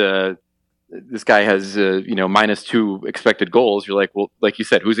that this guy has -2 expected goals, you're like, well, like you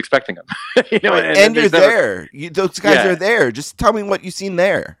said, who's expecting them? and you're there. Those guys are there. Just tell me what you've seen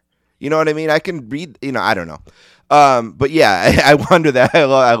there. You know what I mean? I can read. I don't know. But yeah, I wonder that.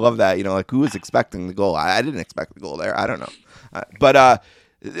 I love that. Like who was expecting the goal? I didn't expect the goal there. I don't know. But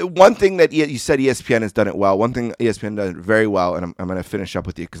one thing that you said ESPN has done it well. One thing ESPN does very well, and I'm going to finish up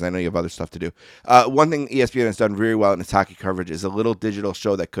with you because I know you have other stuff to do. One thing ESPN has done very well in its hockey coverage is a little digital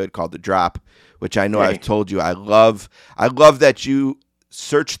show called The Drop, which I know I've told you I love. I love that you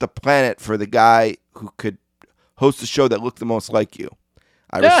search the planet for the guy who could host a show that looked the most like you.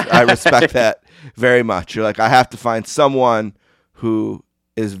 I respect that very much. You're like, I have to find someone who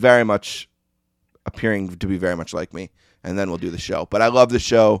is very much appearing to be very much like me, and then we'll do the show. But I love the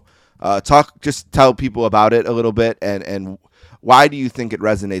show. Just tell people about it a little bit, and why do you think it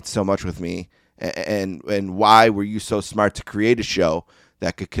resonates so much with me, and why were you so smart to create a show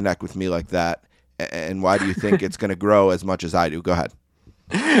that could connect with me like that, and why do you think it's going to grow as much as I do? Go ahead.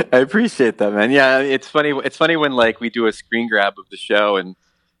 I appreciate that, man. Yeah, it's funny. It's funny when we do a screen grab of the show and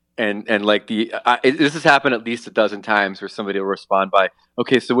this has happened at least a dozen times where somebody will respond by,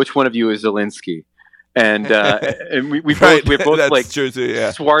 okay, so which one of you is Zelensky? And we right. both true too,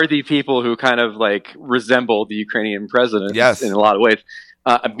 yeah. swarthy people who kind of resemble the Ukrainian president yes. in a lot of ways.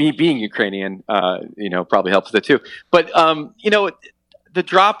 Me being Ukrainian, probably helps with it too. But The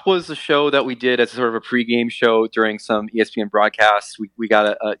Drop was a show that we did as sort of a pregame show during some ESPN broadcasts. We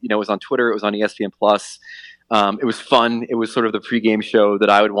got it was on Twitter. It was on ESPN Plus. It was fun. It was sort of the pregame show that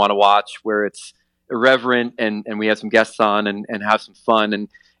I would want to watch, where it's irreverent and we have some guests on and have some fun.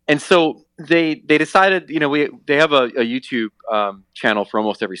 And so they decided, they have a YouTube channel for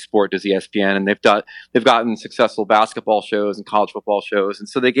almost every sport, does ESPN, and they've gotten successful basketball shows and college football shows. And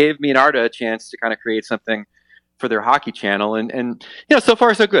so they gave me and Arda a chance to kind of create something for their hockey channel. And so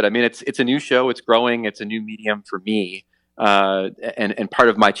far so good. I mean, it's a new show. It's growing. It's a new medium for me. And part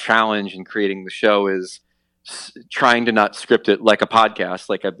of my challenge in creating the show is trying to not script it like a podcast,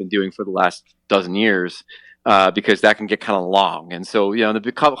 like I've been doing for the last dozen years, because that can get kind of long. And so,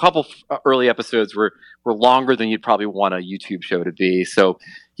 the couple early episodes were longer than you'd probably want a YouTube show to be. So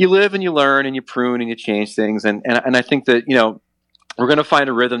you live and you learn and you prune and you change things. And I think that, we're going to find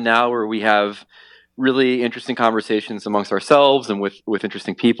a rhythm now where we have really interesting conversations amongst ourselves and with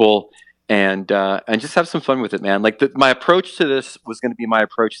interesting people, and just have some fun with it, man. Like my approach to this was going to be my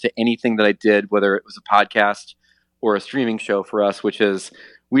approach to anything that I did, whether it was a podcast or a streaming show for us, which is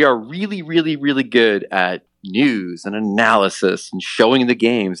we are really, really, really good at news and analysis and showing the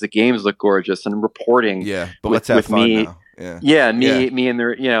games. The games look gorgeous and reporting. Yeah, but let's have fun me. now. Me and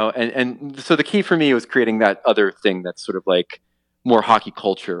there, and so the key for me was creating that other thing that's sort of like more hockey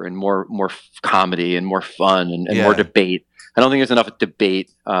culture and more comedy and more fun and more debate. I don't think there's enough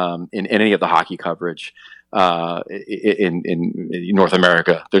debate in any of the hockey coverage in North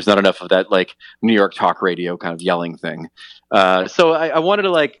America. There's not enough of that like New York talk radio kind of yelling thing. So I wanted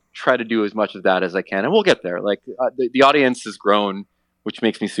to like try to do as much of that as I can, and we'll get there. Like the audience has grown, which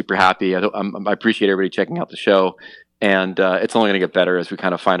makes me super happy. I appreciate everybody checking out the show, and it's only going to get better as we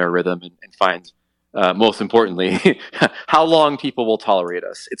kind of find our rhythm and find. Most importantly, how long people will tolerate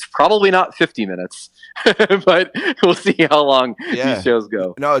us. It's probably not 50 minutes, but we'll see how long these shows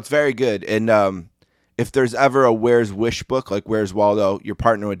go. No, it's very good. And if there's ever a Where's Wish book, like Where's Waldo, your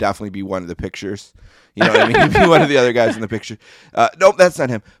partner would definitely be one of the pictures. You know what I mean? He'd be one of the other guys in the picture. Nope, that's not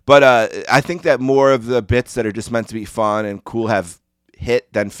him. But I think that more of the bits that are just meant to be fun and cool have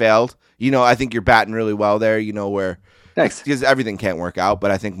hit than failed. I think you're batting really well there, where... Thanks. Because everything can't work out, but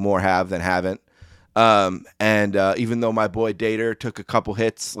I think more have than haven't. Even though my boy Dater took a couple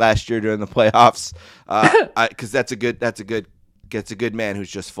hits last year during the playoffs, because that's a good man who's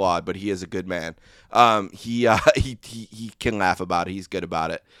just flawed, but he is a good man. He can laugh about it. He's good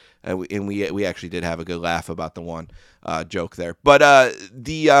about it, and we actually did have a good laugh about the one joke there. But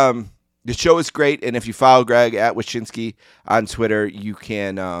the show is great, and if you follow Greg at Wyshynski on Twitter, you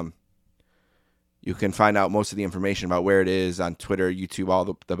can find out most of the information about where it is on Twitter, YouTube,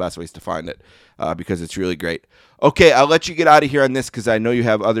 all the best ways to find it, because it's really great. Okay, I'll let you get out of here on this because I know you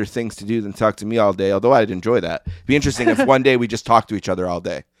have other things to do than talk to me all day, although I'd enjoy that. It'd be interesting if one day we just talk to each other all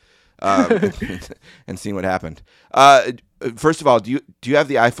day and see what happened. First of all, do you have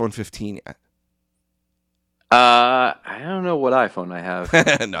the iPhone 15 yet? I don't know what iPhone I have.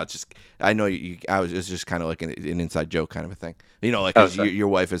 No, I know you. It was just kind of like an inside joke kind of a thing. Like your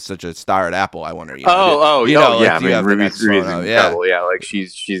wife is such a star at Apple. I wonder. Yeah. I mean, Ruby's incredible. Yeah, like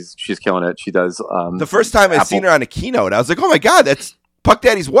she's killing it. She does. The first time I seen her on a keynote, I was like, oh my god, that's Puck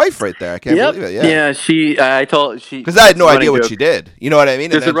Daddy's wife right there. I can't believe it. Yeah. Because I had no idea what she did. You know what I mean?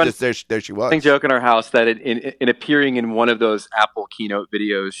 There's and there she was. Running joke in our house that in appearing in one of those Apple keynote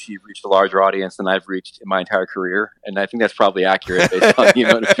videos, she reached a larger audience than I've reached in my entire career, and I think that's probably accurate based on the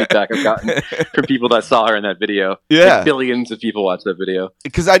amount of feedback I've gotten from people that saw her in that video. Yeah, like billions of people watched that video.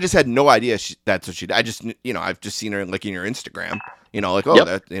 Because I just had no idea that's what she did. I just I've just seen her licking her Instagram.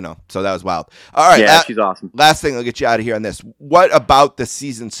 So that was wild. All right. Yeah, she's awesome. Last thing, I'll get you out of here on this. What about the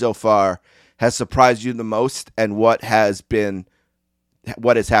season so far has surprised you the most, and what has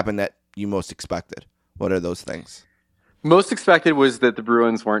happened that you most expected? What are those things? Most expected was that the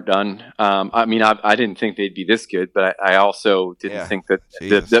Bruins weren't done. I didn't think they'd be this good, but I also didn't think that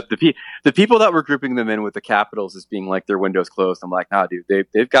the people that were grouping them in with the Capitals as being like their window's closed. I'm like, nah, dude,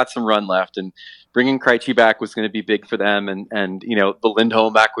 they've got some run left, and bringing Krejci back was going to be big for them, and the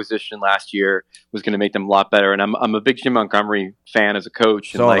Lindholm acquisition last year was going to make them a lot better. And I'm a big Jim Montgomery fan as a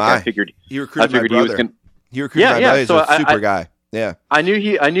coach, and I figured he recruited my brother. He recruited my brother. He's a super guy. Yeah, I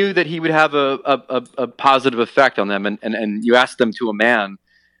knew that he would have a positive effect on them, and you ask them to a man,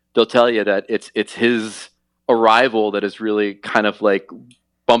 they'll tell you that it's his arrival that has really kind of like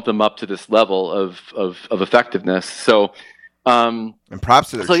bumped them up to this level of effectiveness. So, and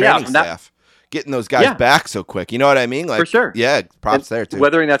props to their training staff getting those guys back so quick. You know what I mean? Like, for sure. Yeah, props there too.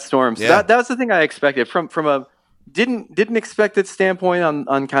 Weathering that storm. So that was the thing I expected from a didn't expect it standpoint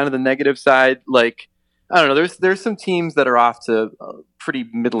on kind of the negative side. Like, I don't know. There's some teams that are off to pretty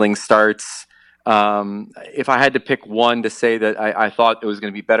middling starts. If I had to pick one to say that I thought it was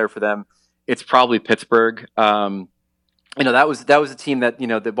going to be better for them, it's probably Pittsburgh. That was a team that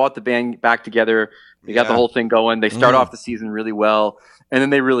they bought the band back together. They got the whole thing going. They start off the season really well, and then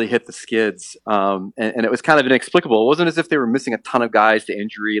they really hit the skids. And it was kind of inexplicable. It wasn't as if they were missing a ton of guys to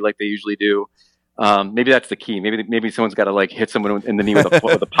injury like they usually do. Maybe that's the key. Maybe someone's got to like hit someone in the knee with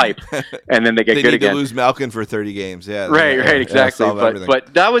a pipe, and then they get good again. They need to lose Malkin for 30 games. Yeah, right, exactly.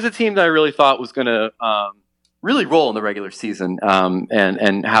 But that was a team that I really thought was going to really roll in the regular season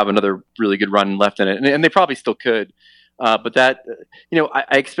and have another really good run left in it, and they probably still could. But that,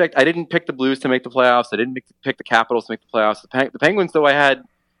 I expect. I didn't pick the Blues to make the playoffs. I didn't pick the Capitals to make the playoffs. The Penguins, though, I had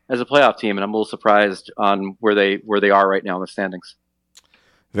as a playoff team, and I'm a little surprised on where they are right now in the standings.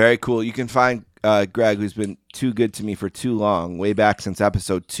 Very cool. You can find Greg, who's been too good to me for too long, way back since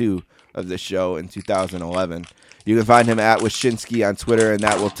episode 2 of the show in 2011. You can find him at Wyshynski on Twitter, and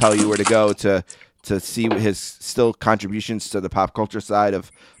that will tell you where to go to see his still contributions to the pop culture side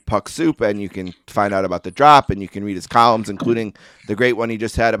of Puck Soup, and you can find out about the drop, and you can read his columns, including the great one he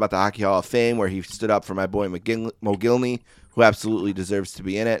just had about the Hockey Hall of Fame, where he stood up for my boy Mogilny, who absolutely deserves to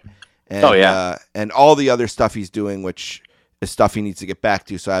be in it. And, and all the other stuff he's doing, which is stuff he needs to get back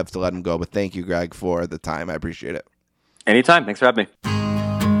to, so I have to let him go. But thank you, Greg, for the time. I appreciate it. Anytime. Thanks for having me.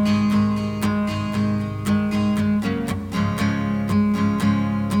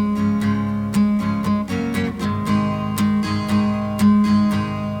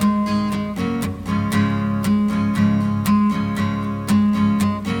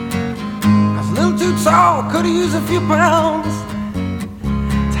 Tall, could have used a few pounds.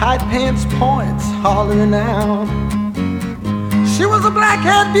 Tight pants points, hollering out. She was a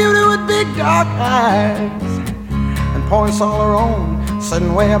black-haired beauty with big dark eyes and points all her own,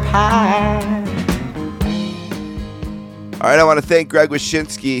 sitting way up high. All right, I want to thank Greg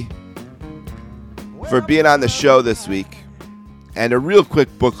Wyshynski for being on the show this week. And a real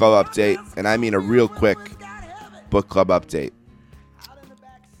quick book club update, and I mean a real quick book club update.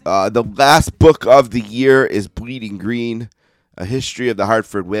 The last book of the year is Bleeding Green, A History of the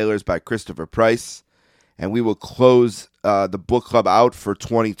Hartford Whalers by Christopher Price. And we will close the book club out for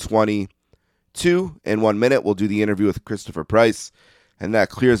 2022 in 1 minute. We'll do the interview with Christopher Price, and that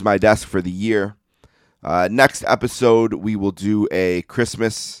clears my desk for the year. Next episode, we will do a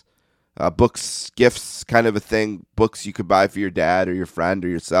Christmas books, gifts kind of a thing, books you could buy for your dad or your friend or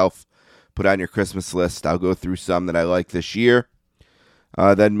yourself, put on your Christmas list. I'll go through some that I like this year.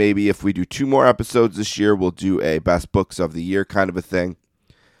 Then maybe if we do 2 more episodes this year, we'll do a best books of the year kind of a thing.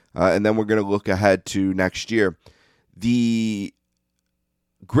 And then we're going to look ahead to next year. The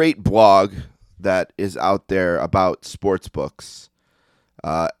great blog that is out there about sports books,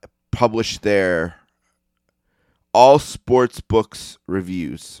 published there, All Sports Books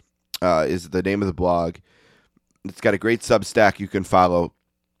Reviews is the name of the blog. It's got a great Substack you can follow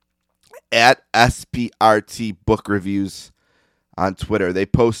at SPRT Book Reviews. On Twitter, they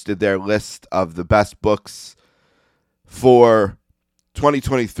posted their list of the best books for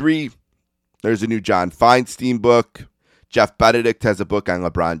 2023. There's a new John Feinstein book. Jeff Benedict has a book on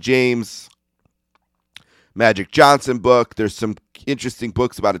LeBron James. Magic Johnson book. There's some interesting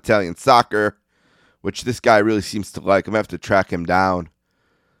books about Italian soccer, which this guy really seems to like. I'm going to have to track him down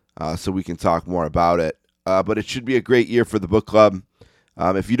so we can talk more about it. But it should be a great year for the book club.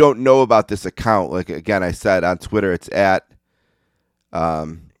 If you don't know about this account, like again I said on Twitter, it's at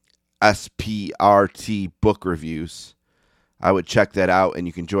SPRT Book Reviews. I would check that out, and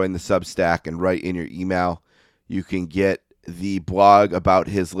you can join the Substack and write in your email. You can get the blog about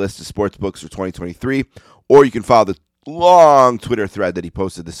his list of sports books for 2023, or you can follow the long Twitter thread that he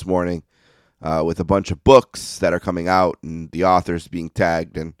posted this morning with a bunch of books that are coming out and the authors being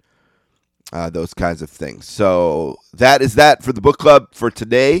tagged and those kinds of things. So that is that for the book club for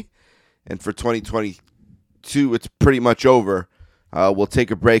today, and for 2022, it's pretty much over. We'll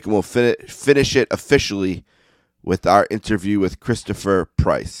take a break and we'll finish it officially with our interview with Christopher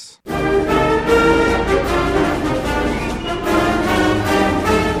Price.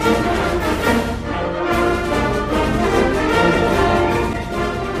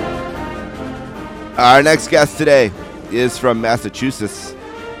 Our next guest today is from Massachusetts.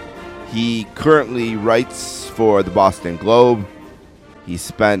 He currently writes for the Boston Globe. He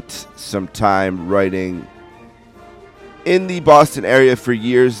spent some time writing in the Boston area for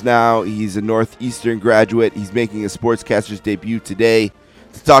years now. He's a Northeastern graduate. He's making a sportscaster's debut today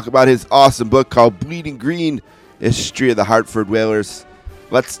to talk about his awesome book called Bleeding Green, A History of the Hartford Whalers.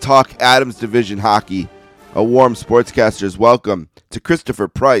 Let's talk Adams Division hockey. A warm sportscaster's welcome to Christopher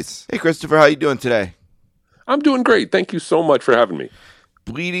Price. Hey, Christopher, how you doing today? I'm doing great. Thank you so much for having me.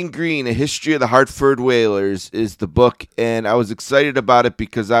 Bleeding Green, A History of the Hartford Whalers is the book, and I was excited about it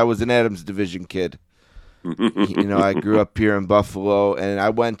because I was an Adams Division kid. I grew up here in Buffalo, and I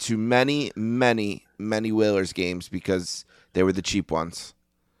went to many, many, many Whalers games because they were the cheap ones.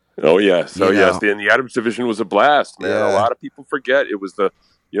 Oh, yes. Yes. And the Adams Division was a blast, man. Yeah. A lot of people forget it was the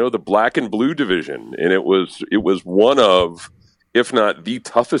black and blue division, and it was one of, if not the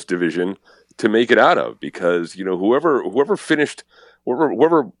toughest division to make it out of, because, whoever finished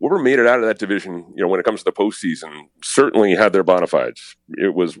whoever made it out of that division, when it comes to the postseason, certainly had their bona fides.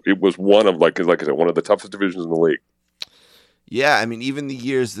 It was one of, like I said, one of the toughest divisions in the league. Yeah, I mean, even the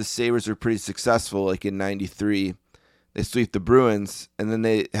years the Sabres were pretty successful, like in '93, they sweep the Bruins, and then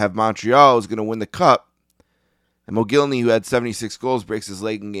they have Montreal who's going to win the Cup, and Mogilny, who had 76 goals, breaks his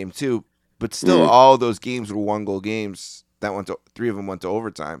leg in Game 2, but still all those games were one-goal games. Three of them went to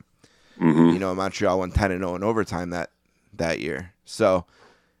overtime. Montreal won 10-0 in overtime that year. So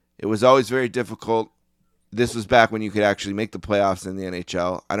it was always very difficult. This was back when you could actually make the playoffs in the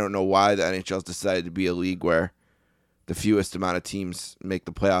NHL. I don't know why the NHL decided to be a league where the fewest amount of teams make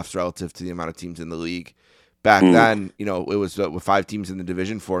the playoffs relative to the amount of teams in the league. Back then, it was with 5 teams in the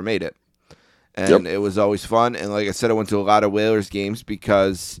Division, 4 made it. And It was always fun. And like I said, I went to a lot of Whalers games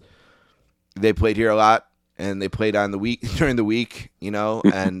because they played here a lot and they played on the week during the week,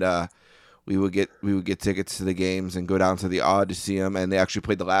 and we would get tickets to the games and go down to the Odd to see them. And they actually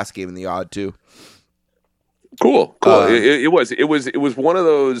played the last game in the Odd too. Cool. It was one of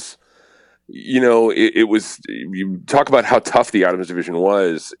those. It was, you talk about how tough the Adams division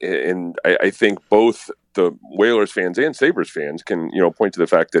was, and I think both the Whalers fans and Sabres fans can, point to the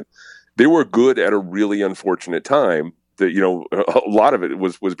fact that they were good at a really unfortunate time. That, a lot of it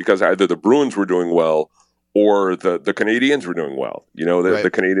was because either the Bruins were doing well or the Canadiens were doing well. The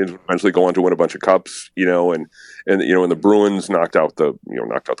Canadiens would eventually go on to win a bunch of cups, and the Bruins knocked out the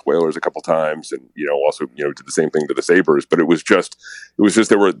Whalers a couple times, and also did the same thing to the Sabres. But it was just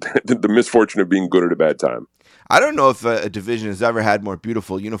they were the misfortune of being good at a bad time. I don't know if a division has ever had more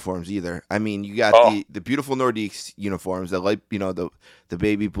beautiful uniforms either. I mean, you got the beautiful Nordiques uniforms, the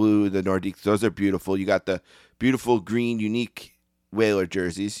baby blue, the Nordiques, those are beautiful. You got the beautiful green unique Whaler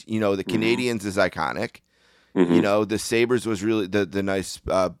jerseys. The Canadiens is iconic. The Sabres was really the nice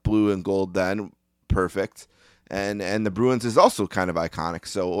blue and gold then, perfect. And the Bruins is also kind of iconic.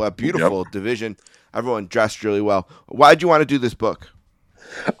 So a beautiful division. Everyone dressed really well. Why'd you want to do this book?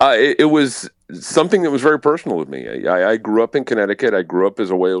 It was something that was very personal with me. I grew up in Connecticut. I grew up as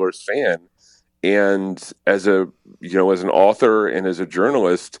a Whalers fan. And as an author and as a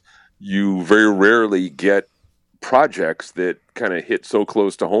journalist, you very rarely get projects that kind of hit so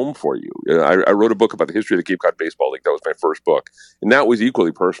close to home for you. I wrote a book about the history of the Cape Cod Baseball League. That was my first book. And that was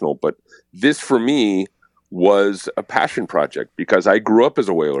equally personal. But this, for me, was a passion project because I grew up as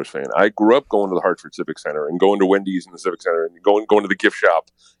a Whalers fan. I grew up going to the Hartford Civic Center and going to Wendy's in the Civic Center and going to the gift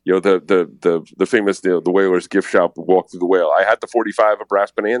shop. The famous the Whalers gift shop, walk through the Whale. I had the 45 of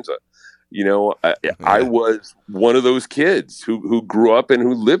Brass Bonanza. I was one of those kids who grew up and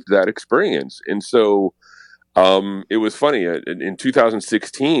who lived that experience. And so it was funny. In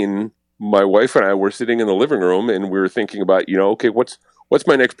 2016, my wife and I were sitting in the living room and we were thinking about, okay, what's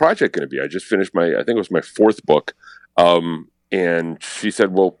my next project going to be? I just finished I think it was my 4th book. And she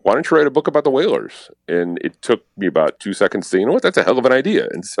said, well, why don't you write a book about the Whalers? And it took me about 2 seconds to say, that's a hell of an idea.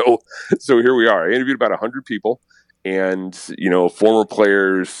 And so here we are. I interviewed about 100 people and, former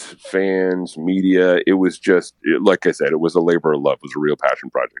players, fans, media. It was just, like I said, it was a labor of love. It was a real passion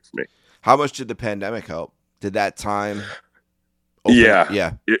project for me. How much did the pandemic help? Did that time?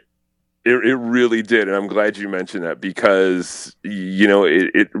 Yeah. It really did, and I'm glad you mentioned that because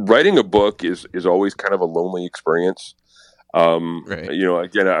writing a book is always kind of a lonely experience. Right.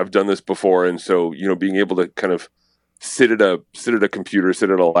 Again, I've done this before, and so being able to kind of sit at a computer, sit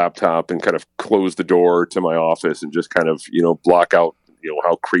at a laptop, and kind of close the door to my office and just kind of block out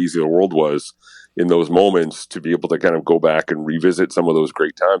how crazy the world was in those moments, to be able to kind of go back and revisit some of those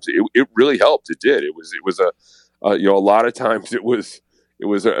great times. It really helped. It did. It was a lot of times it was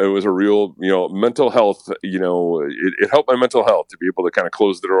a real, mental health, it helped my mental health to be able to kind of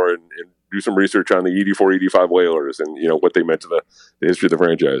close the door and do some research on the 84, 85 Whalers and, what they meant to the history of the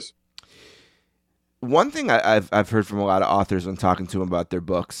franchise. One thing I've heard from a lot of authors when talking to them about their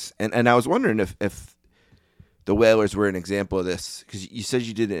books, and I was wondering if the Whalers were an example of this, because you said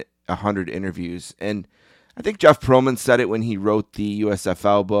you did 100 interviews, and I think Jeff Pearlman said it when he wrote the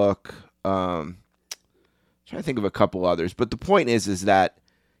USFL book. Trying to think of a couple others, but the point is that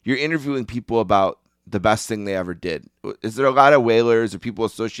you're interviewing people about the best thing they ever did. Is there a lot of Whalers or people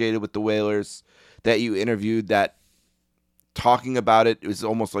associated with the Whalers that you interviewed that talking about it was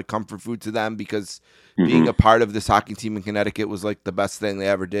almost like comfort food to them because being a part of this hockey team in Connecticut was like the best thing they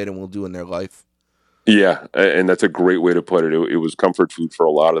ever did and will do in their life? Yeah, and that's a great way to put it. It was comfort food for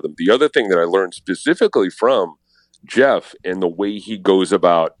a lot of them. The other thing that I learned specifically from Jeff and the way he goes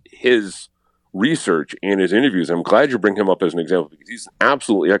about his research and his interviews, I'm glad you bring him up as an example because he's an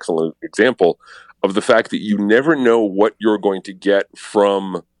absolutely excellent example of the fact that you never know what you're going to get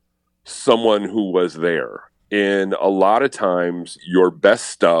from someone who was there. And a lot of times your best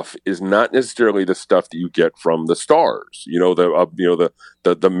stuff is not necessarily the stuff that you get from the stars,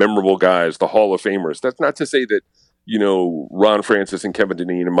 the memorable guys, the Hall of Famers. That's not to say that, Ron Francis and Kevin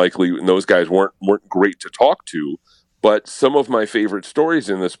Dineen and Mike Lee and those guys weren't great to talk to. But some of my favorite stories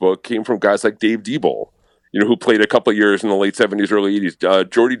in this book came from guys like Dave Diebold, who played a couple of years in the late 70s, early 80s.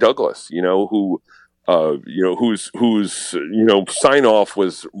 Jordy Douglas, whose sign off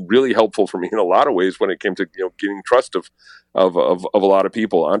was really helpful for me in a lot of ways when it came to getting trust of a lot of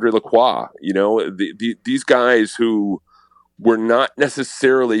people. Andre Lacroix, these guys who were not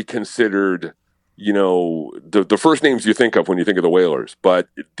necessarily considered the first names you think of when you think of the Whalers, but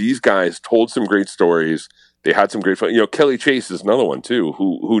these guys told some great stories. They had some great fun. Kelly Chase is another one too,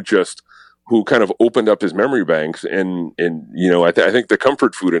 who kind of opened up his memory banks, and I think the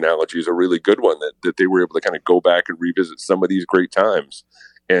comfort food analogy is a really good one, that they were able to kind of go back and revisit some of these great times,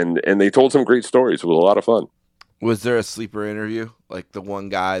 and they told some great stories. It was a lot of fun. Was there a sleeper interview, like the one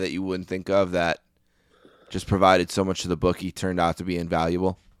guy that you wouldn't think of that just provided so much to the book he turned out to be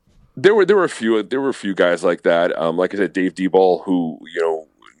invaluable? There were a few guys like that. Like I said, Dave Diebold, who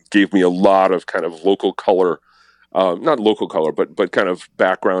gave me a lot of kind of local color. Not local color, but kind of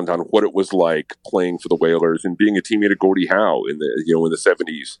background on what it was like playing for the Whalers and being a teammate of Gordie Howe in the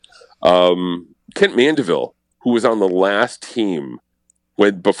 70s. Kent Mandeville, who was on the last team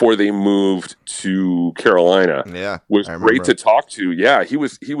before they moved to Carolina, was great to talk to. Yeah, he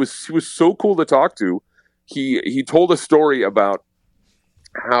was so cool to talk to. He told a story about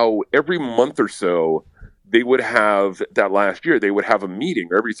how every month or so they would have, that last year, they would have a meeting,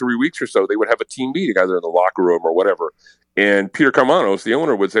 or every 3 weeks or so, they would have a team meeting, either in the locker room or whatever. And Peter Carmanos, the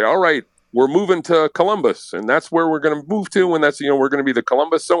owner, would say, all right, we're moving to Columbus, and that's where we're going to move to, and that's, we're going to be the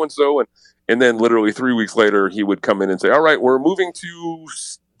Columbus so-and-so. And then literally 3 weeks later, he would come in and say, all right, we're moving to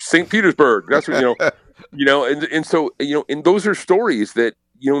St. Petersburg. That's what, and so, and those are stories that,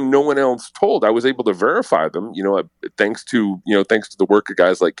 no one else told. I was able to verify them, thanks to the work of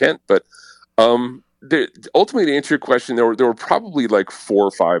guys like Kent. But, ultimately, to answer your question, there were probably like 4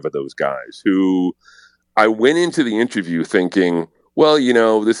 or 5 of those guys who I went into the interview thinking, well,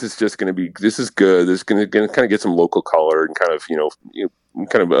 this is just going to be, this is good. This is going to kind of get some local color and kind of,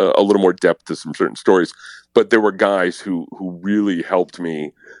 a little more depth to some certain stories. But there were guys who really helped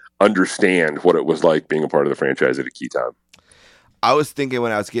me understand what it was like being a part of the franchise at a key time. I was thinking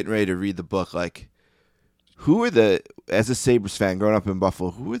when I was getting ready to read the book, like, who are as a Sabres fan growing up in Buffalo,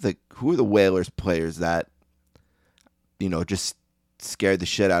 who are the Whalers players that, just scared the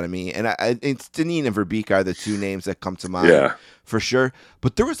shit out of me? And it's Dineen and Verbeek are the 2 names that come to mind for sure.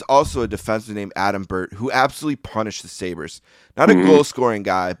 But there was also a defenseman named Adam Burt who absolutely punished the Sabres. Not a goal scoring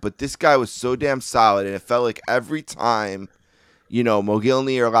guy, but this guy was so damn solid, and it felt like every time,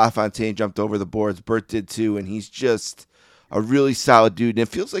 Mogilny or LaFontaine jumped over the boards, Burt did too, and he's just a really solid dude. And it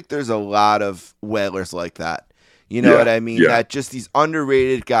feels like there's a lot of Whalers like that. You know what I mean? Yeah. That just these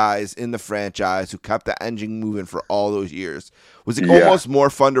underrated guys in the franchise who kept the engine moving for all those years. Was it almost more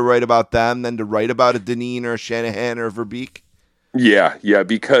fun to write about them than to write about a Dineen or a Shanahan or a Verbeek? Yeah,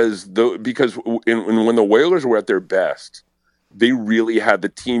 because when the Whalers were at their best, they really had the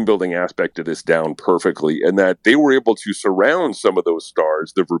team building aspect of this down perfectly, and that they were able to surround some of those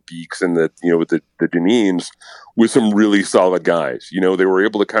stars, the Verbeeks and the Dineens, with some really solid guys. They were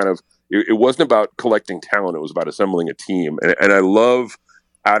able to kind of, it wasn't about collecting talent, it was about assembling a team. And I love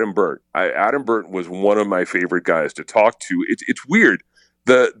Adam Burt. Adam Burt was one of my favorite guys to talk to. It's weird.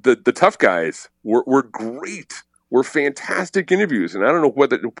 The tough guys were great, were fantastic interviews. And I don't know what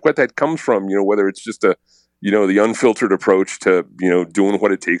that comes from, whether it's just the unfiltered approach to, doing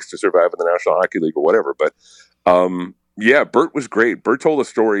what it takes to survive in the National Hockey League or whatever. But, Burt was great. Burt told a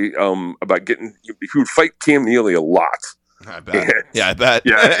story about he would fight Cam Neely a lot. I bet. I bet.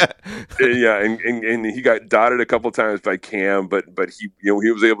 And he got dotted a couple times by Cam, but he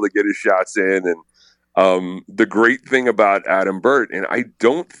was able to get his shots in. And the great thing about Adam Burt, and I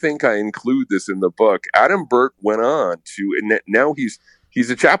don't think I include this in the book, Adam Burt went on to, and now he's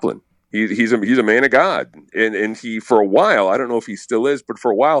a chaplain. He's a man of God, and he, for a while, I don't know if he still is, but for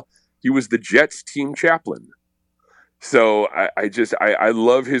a while he was the Jets team chaplain. So I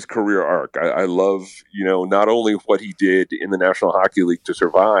love his career arc. I love, not only what he did in the National Hockey League to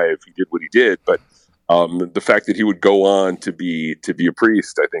survive, he did what he did, but the fact that he would go on to be a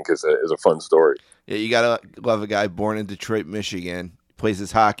priest, I think is a fun story. Yeah, you gotta love a guy born in Detroit, Michigan, plays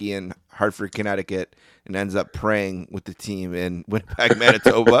his hockey in Hartford, Connecticut, and ends up praying with the team in Winnipeg,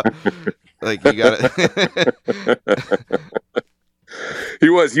 Manitoba. Like, you gotta. He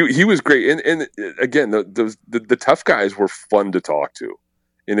was great, and again, the tough guys were fun to talk to,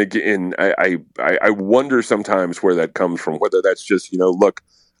 And again, I wonder sometimes where that comes from, whether that's just, look,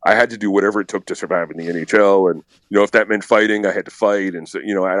 I had to do whatever it took to survive in the NHL. And, if that meant fighting, I had to fight. And so,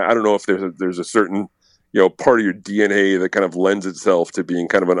 I don't know if there's a certain, part of your DNA that kind of lends itself to being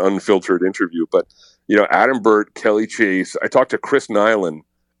kind of an unfiltered interview. But, Adam Burt, Kelly Chase, I talked to Chris Nyland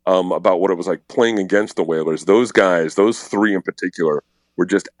about what it was like playing against the Whalers. Those guys, those three in particular, were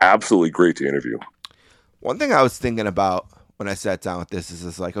just absolutely great to interview. One thing I was thinking about when I sat down with this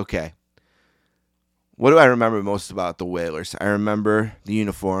is like, okay, what do I remember most about the Whalers? I remember the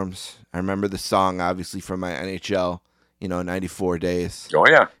uniforms. I remember the song, obviously, from my NHL, 94 days. Oh,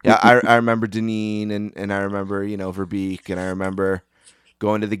 yeah. Yeah, I remember Deneen, and I remember, Verbeek, and I remember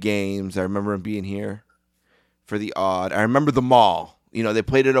going to the games. I remember him being here for the odd. I remember the mall. They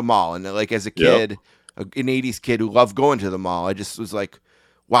played at a mall, and like as a kid, an 80s kid who loved going to the mall, I just was like,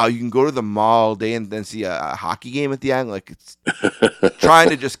 wow, you can go to the mall all day and then see a hockey game at the end. Like, it's trying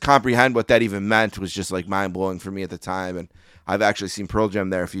to just comprehend what that even meant was just like mind blowing for me at the time. And I've actually seen Pearl Jam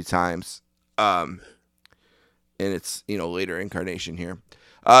there a few times. And it's, later incarnation here.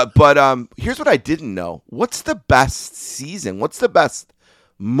 But here's what I didn't know. What's the best season? What's the best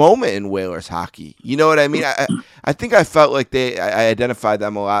moment in Whalers hockey? You know what I mean? I think I felt like I identified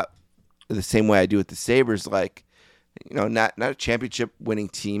them a lot the same way I do with the Sabres, like, not a championship winning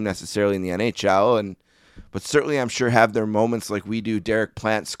team necessarily in the NHL, but certainly I'm sure have their moments like we do. Derek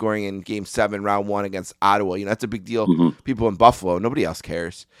Plant scoring in Game 7, Round 1 against Ottawa. That's a big deal. Mm-hmm. People in Buffalo, nobody else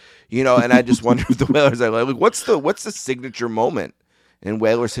cares. And I just wonder if the Whalers are like, what's the signature moment in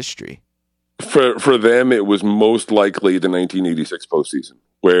Whalers history? For them, it was most likely the 1986 postseason,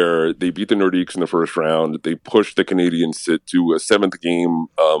 where they beat the Nordiques in the first round. They pushed the Canadiens to a seventh game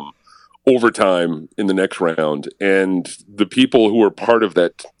overtime in the next round. And the people who were part of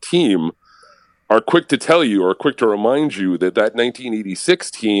that team are quick to tell you or quick to remind you that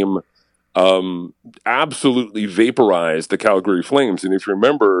 1986 team absolutely vaporized the Calgary Flames. And if you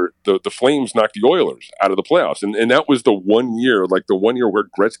remember, the Flames knocked the Oilers out of the playoffs. And that was the one year where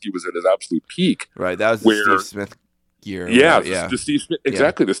Gretzky was at his absolute peak. Right. That was the Steve Smith year. Yeah. The Steve Smith,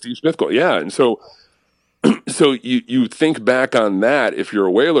 exactly. Yeah. The Steve Smith goal. Yeah. And so you think back on that if you're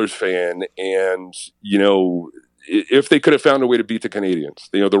a Whalers fan, and if they could have found a way to beat the Canadiens,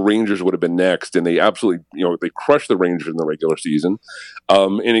 the Rangers would have been next, and they absolutely they crushed the Rangers in the regular season,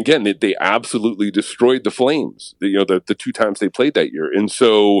 and again they absolutely destroyed the Flames, the two times they played that year. And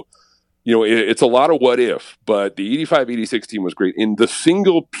so it's a lot of what if, but the 85-86 team was great. In the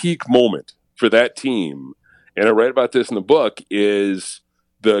single peak moment for that team, and I read about this in the book, is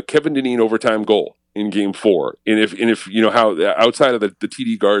the Kevin Dineen overtime goal in Game 4. And if how outside of the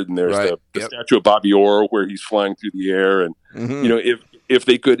TD Garden, there's the statue of Bobby Orr where he's flying through the air, and if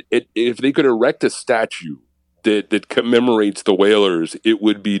they could erect a statue that commemorates the Whalers, it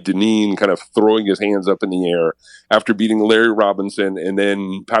would be Dineen kind of throwing his hands up in the air after beating Larry Robinson and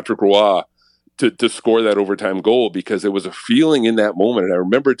then Patrick Roy to score that overtime goal, because there was a feeling in that moment, and I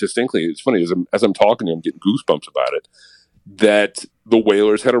remember it distinctly. It's funny, as I'm talking to you, I'm getting goosebumps about it, that the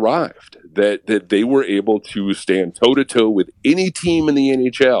Whalers had arrived, that they were able to stand toe to toe with any team in the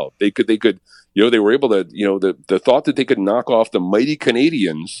NHL. They were able to, the thought that they could knock off the mighty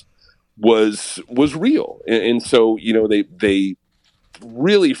Canadiens was real. And so, they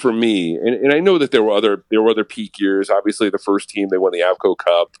really, for me, and I know that there were other peak years. Obviously the first team, they won the Avco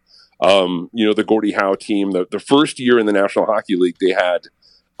Cup. The Gordie Howe team, the first year in the National Hockey League, they had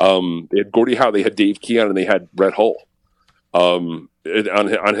Gordie Howe, they had Dave Keon, and they had Brett Hull on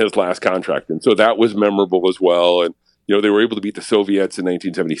his last contract. And so that was memorable as well. And, they were able to beat the Soviets in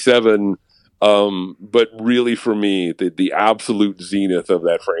 1977. But really for me, the absolute zenith of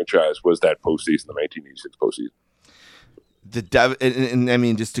that franchise was that postseason, the 1986 postseason. And I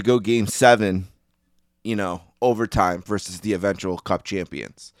mean, just to go Game 7, overtime versus the eventual Cup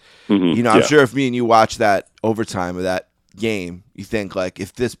champions. Mm-hmm. I'm sure if me and you watch that overtime of that game, you think like,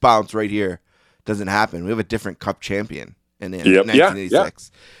 if this bounce right here doesn't happen, we have a different Cup champion. And in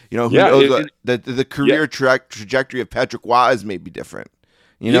 1986, who knows, the career trajectory of Patrick Roy is maybe different.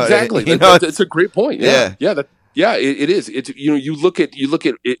 Exactly. It's a great point. Yeah. It is. It's you look at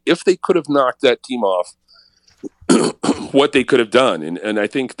it, if they could have knocked that team off, what they could have done, and I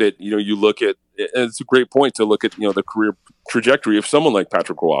think that you look at, and it's a great point to look at the career trajectory of someone like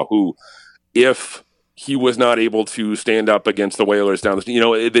Patrick Roy, who, if he was not able to stand up against the Whalers down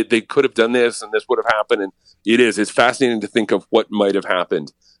the, they could have done this and this would have happened. And it's fascinating to think of what might have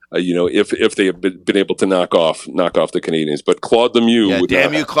happened, if they had been able to knock off the Canadiens. But Claude Lemieux,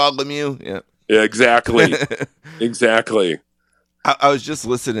 damn you, Claude Lemieux. Yeah, exactly. Exactly. I was just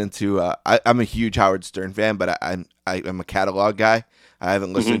listening to, I'm a huge Howard Stern fan, but I'm a catalog guy. I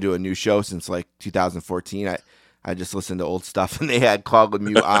haven't listened to a new show since like 2014. I just listened to old stuff, and they had Claude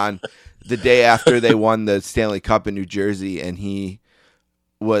Lemieux on the day after they won the Stanley Cup in New Jersey, and he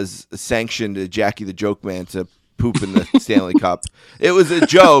was sanctioned to Jackie the Joke Man to poop in the Stanley Cup. It was a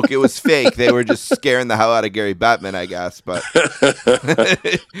joke. It was fake. They were just scaring the hell out of Gary Bettman, I guess. But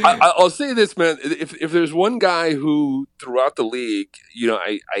I'll say this, man. If there's one guy who throughout the league,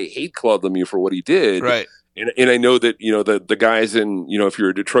 I hate Claude Lemieux for what he did. Right. And I know that, the guys in, if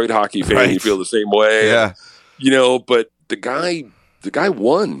you're a Detroit hockey fan, Right. you feel the same way. Yeah. But the guy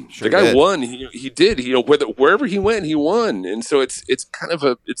won. Sure the guy did. won. He did. Wherever he went, he won. And so it's kind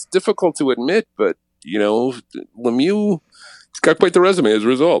of it's difficult to admit, but Lemieux, he's got quite the resume as a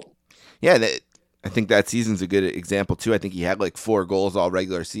result. Yeah, I think that season's a good example too. I think he had like 4 goals all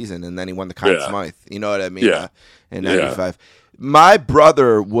regular season, and then he won the Conn Smythe. You know what I mean? Yeah. In '95. My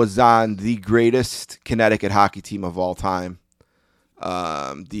brother was on the greatest Connecticut hockey team of all time,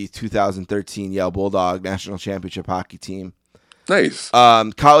 the 2013 Yale Bulldog National Championship hockey team. Nice.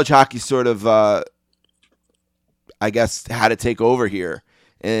 College hockey sort of, I guess, had to take over here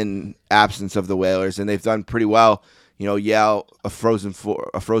in absence of the Whalers, and they've done pretty well. Yale a Frozen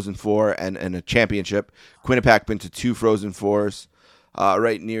Four, and a championship. Quinnipiac been to 2 Frozen Fours,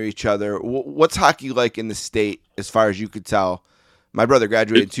 right near each other. What's hockey like in the state, as far as you could tell? My brother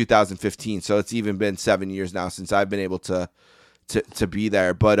graduated in 2015, so it's even been 7 years now since I've been able to be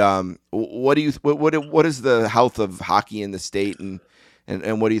there. But what is the health of hockey in the state, and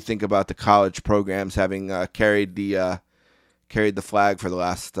what do you think about the college programs having carried the flag for the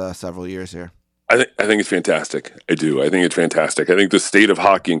last several years here? I think it's fantastic. I do. I think it's fantastic. I think the state of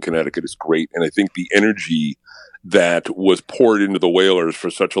hockey in Connecticut is great, and I think the energy that was poured into the Whalers for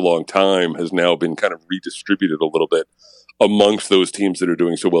such a long time has now been kind of redistributed a little bit amongst those teams that are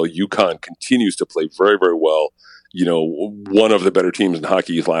doing so well. UConn continues to play very, very well. One of the better teams in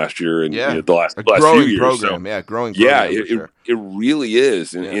hockey last year, and the last few years. Program. So, growing program. It really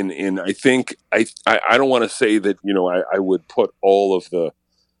is, and I think I don't want to say that I would put all of the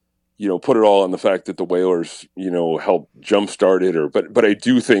put it all on the fact that the Whalers helped jumpstart it, but I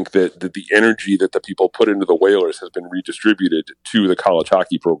do think that the energy that the people put into the Whalers has been redistributed to the college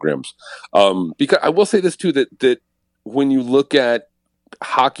hockey programs. Because I will say this too, that when you look at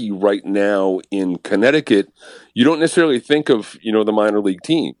hockey right now in Connecticut, you don't necessarily think of the minor league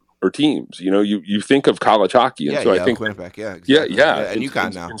team or teams. You think of college hockey, and I think Quinnipiac, exactly. and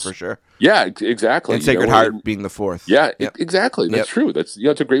UConn now for sure. Yeah, exactly. And Sacred Heart being the 4th. Yeah, exactly. That's true. That's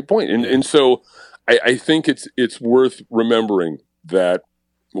a great point. And so I think it's worth remembering that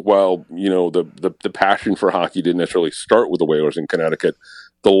while the passion for hockey didn't necessarily start with the Whalers in Connecticut,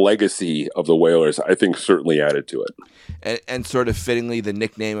 the legacy of the Whalers, I think, certainly added to it. And sort of fittingly, the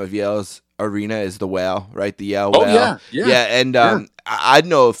nickname of Yale's arena is the Whale, right? The Yale Whale. Yeah. And I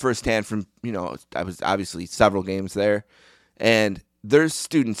know firsthand from, I was obviously several games there, and there's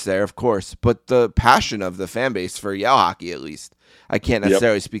students there, of course, but the passion of the fan base for Yale hockey, at least, I can't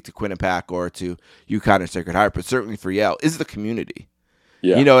necessarily speak to Quinnipiac or to UConn or Sacred Heart, but certainly for Yale, is the community.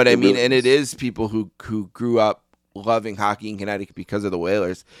 Yeah, you know what I mean? Really and it is people who grew up loving hockey in Connecticut because of the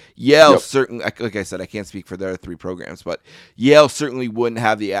Whalers. Yale certainly, like I said, I can't speak for their 3 programs, but Yale certainly wouldn't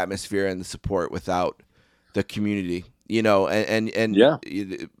have the atmosphere and the support without the community, and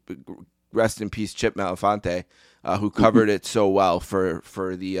rest in peace, Chip Malafante, who covered it so well for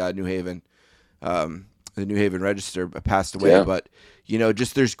the New Haven Register, passed away. But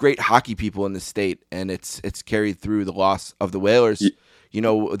just there's great hockey people in the state, and it's carried through the loss of the Whalers.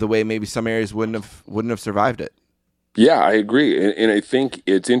 The way maybe some areas wouldn't have survived it. Yeah, I agree. And I think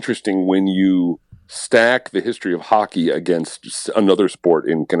it's interesting when you stack the history of hockey against another sport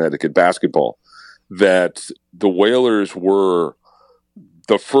in Connecticut, basketball, that the Whalers were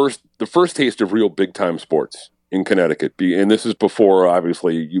the first taste of real big time sports in Connecticut. And this is before,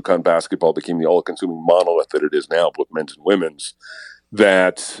 obviously, UConn basketball became the all-consuming monolith that it is now, both men's and women's,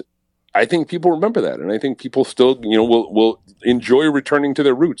 that I think people remember that. And I think people still, will enjoy returning to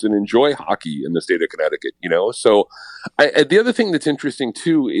their roots and enjoy hockey in the state of Connecticut, So the other thing that's interesting,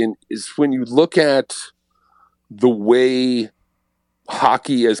 too, is when you look at the way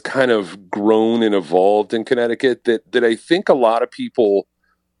hockey has kind of grown and evolved in Connecticut, that I think a lot of people,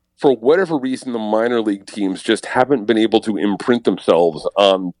 for whatever reason, the minor league teams just haven't been able to imprint themselves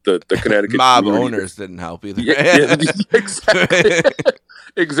on the Connecticut mob community. Owners didn't help either.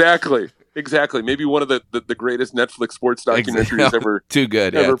 Exactly. Maybe one of the greatest Netflix sports documentaries ever too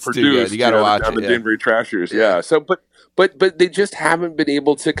good ever it's produced. Too good. You got to watch on it. The Danbury Trashers. Yeah. So, but they just haven't been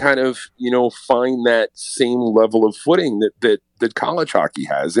able to kind of find that same level of footing that college hockey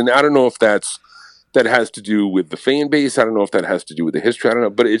has. And I don't know if that's that has to do with the fan base. I don't know if that has to do with the history. I don't know,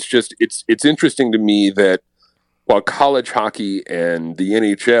 but it's just it's interesting to me that while college hockey and the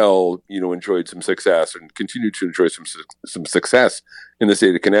NHL, enjoyed some success and continue to enjoy some success in the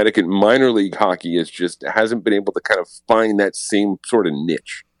state of Connecticut, minor league hockey hasn't been able to kind of find that same sort of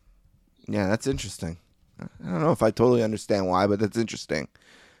niche. Yeah, that's interesting. I don't know if I totally understand why, but that's interesting.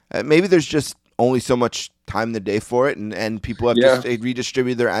 Maybe there's just only so much time in the day for it, and people have to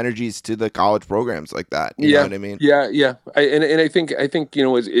redistribute their energies to the college programs like that. You know what I mean? Yeah. I think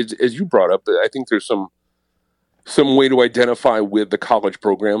as you brought up, I think there's some way to identify with the college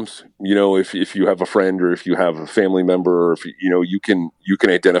programs. If you have a friend or if you have a family member, or if you can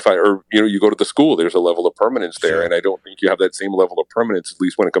identify, or you go to the school, there's a level of permanence there, Sure. and I don't think you have that same level of permanence, at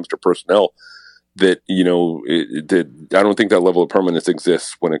least when it comes to personnel. That I don't think that level of permanence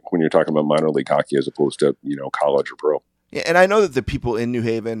exists when you're talking about minor league hockey as opposed to college or pro. Yeah, and I know that the people in New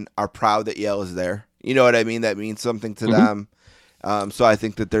Haven are proud that Yale is there. You know what I mean? That means something to them. So I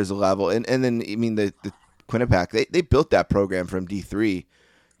think that there's a level, and then the Quinnipiac, they built that program from D3,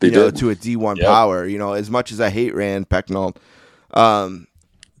 to a D1 power. As much as I hate Rand Pecknold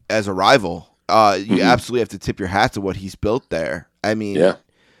as a rival, you absolutely have to tip your hat to what he's built there. I mean,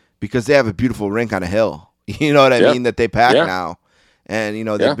 because they have a beautiful rink on a hill. You know what I mean? That they pack now. And,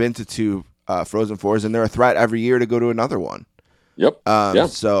 they've been to 2 Frozen Fours, and they're a threat every year to go to another one. Yep.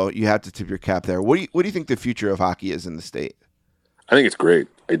 So you have to tip your cap there. What do you think the future of hockey is in the state? I think it's great.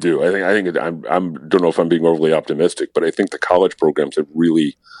 I do. I think don't know if I'm being overly optimistic, but I think the college programs have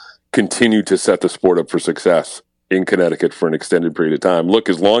really continued to set the sport up for success in Connecticut for an extended period of time. Look,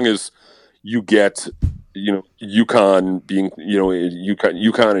 as long as you get, UConn being,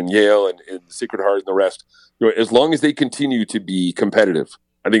 UConn and Yale and Sacred Heart and the rest, as long as they continue to be competitive,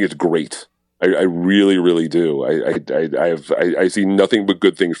 I think it's great. I really, really do. I see nothing but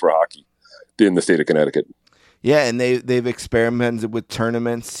good things for hockey in the state of Connecticut. Yeah, and they've experimented with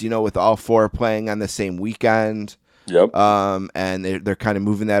tournaments, with all 4 playing on the same weekend. Yep. And they're kind of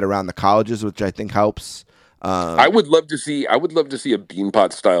moving that around the colleges, which I think helps. I would love to see a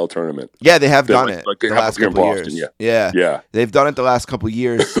Beanpot style tournament. Yeah, they have done it the last couple of years. Yeah. They've done it the last couple of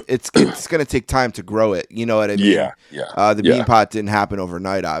years. It's going to take time to grow it. You know what I mean? Yeah. The Beanpot didn't happen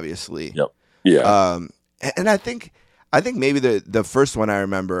overnight, obviously. Yep. Yeah. And I think maybe the first one I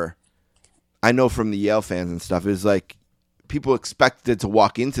remember, I know from the Yale fans and stuff, is like people expected to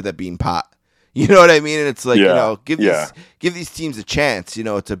walk into the Beanpot. You know what I mean? And it's like, give these teams a chance,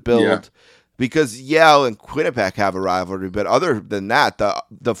 to build. Yeah. Because Yale and Quinnipiac have a rivalry, but other than that,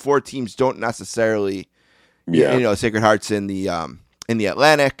 the 4 teams don't necessarily. Sacred Heart's in the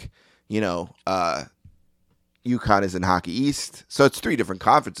Atlantic. UConn is in Hockey East, so it's 3 different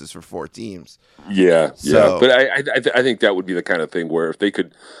conferences for 4 teams. Yeah. But I think that would be the kind of thing where if they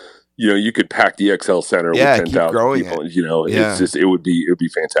could, you could pack the XL Center with 10,000 people. It's just it would be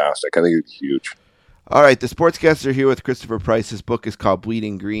fantastic. I think it'd be huge. All right, the Sportscasts are here with Christopher Price. His book is called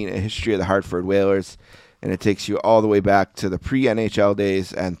Bleeding Green, A History of the Hartford Whalers, and it takes you all the way back to the pre-NHL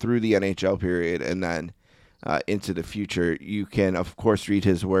days and through the NHL period and then into the future. You can, of course, read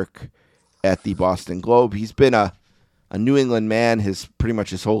his work at the Boston Globe. He's been a New England man pretty much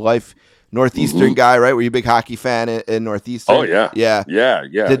his whole life. Northeastern guy, right? Were you a big hockey fan in Northeastern? Oh, yeah. Yeah.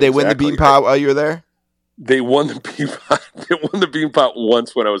 Did they win the Beanpot while you were there? They won the Beanpot. They won the Beanpot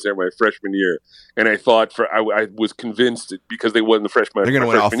once when I was there my freshman year, and I thought I was convinced because they won the freshman. They're going to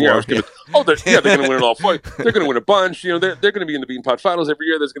win all 4. Year, they're going to win all 4. They're going to win a bunch. They're going to be in the Beanpot finals every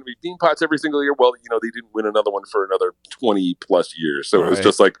year. There's going to be Beanpots every single year. Well, they didn't win another one for another 20 plus years, so it was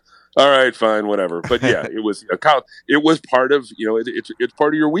just like, all right, fine, whatever. But yeah, it was part of it's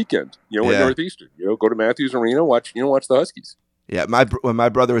part of your weekend. In Northeastern, go to Matthews Arena, watch the Huskies. Yeah, when my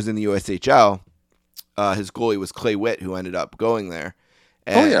brother was in the USHL. His goalie was Clay Witt, who ended up going there.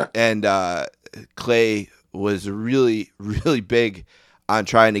 And Clay was really, really big on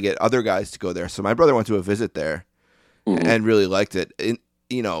trying to get other guys to go there. So my brother went to a visit there and really liked it. In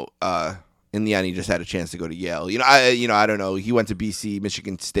the end, he just had a chance to go to Yale. I don't know. He went to BC,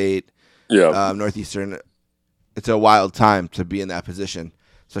 Michigan State, Northeastern. It's a wild time to be in that position,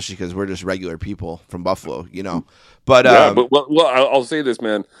 especially because we're just regular people from Buffalo, But I'll say this,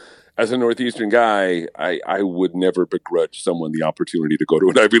 man. As a Northeastern guy, I would never begrudge someone the opportunity to go to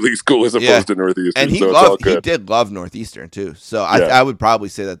an Ivy League school as opposed to Northeastern. And he did love Northeastern too. So I would probably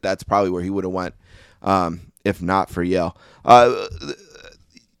say that's probably where he would have went if not for Yale.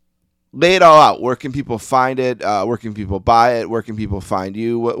 Lay it all out. Where can people find it? Where can people buy it? Where can people find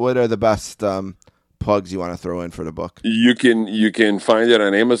you? What are the best plugs you want to throw in for the book? You can find it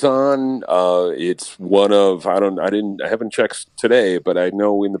on Amazon. It's one of I haven't checked today, but I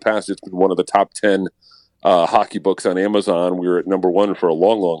know in the past it's been one of the top 10 hockey books on Amazon. We were at number 1 for a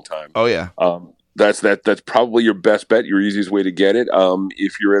long time. Oh yeah. That's probably your best bet, your easiest way to get it.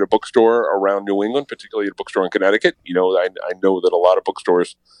 If you're at a bookstore around New England, particularly at a bookstore in Connecticut, I know that a lot of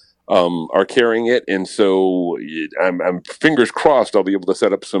bookstores are carrying it, and so I'm fingers crossed I'll be able to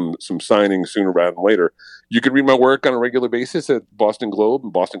set up some signings sooner rather than later. You can read my work on a regular basis at Boston Globe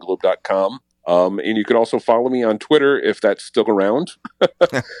and bostonglobe.com. And you can also follow me on Twitter if that's still around.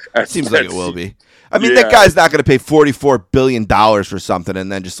 It seems like it will be. I mean, that guy's not going to pay $44 billion for something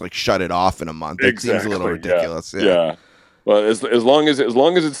and then just shut it off in a month. It seems a little ridiculous. Yeah. Well, as long as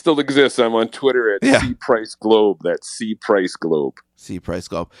it still exists, I'm on Twitter at C Price Globe. That's C Price Globe. C Price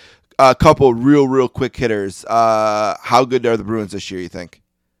Globe. A couple real quick hitters. How good are the Bruins this year, you think?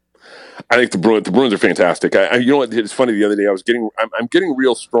 I think the Bruins are fantastic. You know what? It's funny. The other day I'm getting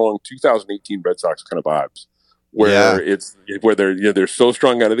real strong 2018 Red Sox kind of vibes, where they're so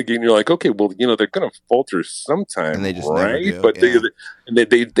strong out of the gate, and you're like, okay, well, they're going to falter sometime, and they just right? Never do. But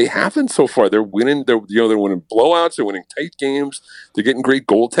they haven't so far. They're winning. They're winning blowouts. They're winning tight games. They're getting great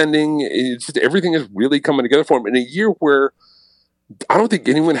goaltending. It's just everything is really coming together for them in a year where I don't think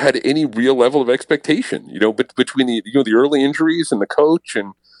anyone had any real level of expectation. Between the early injuries and the coach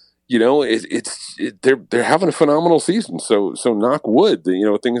and. They're having a phenomenal season. So knock wood.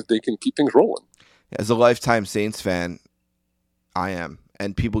 Things they can keep things rolling. As a lifetime Saints fan, I am,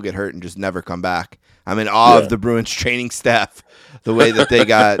 and people get hurt and just never come back. I'm in awe of the Bruins training staff, the way that they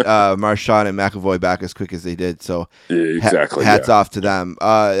got Marchand and McAvoy back as quick as they did. So exactly, hats off to them.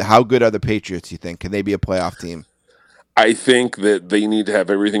 How good are the Patriots? You think can they be a playoff team? I think that they need to have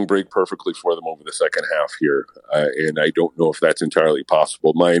everything break perfectly for them over the second half here, and I don't know if that's entirely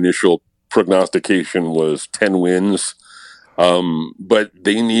possible. My initial prognostication was 10 wins, but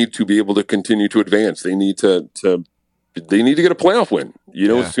they need to be able to continue to advance. They need to get a playoff win,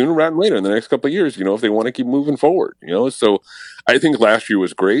 sooner rather than later in the next couple of years, if they want to keep moving forward, So I think last year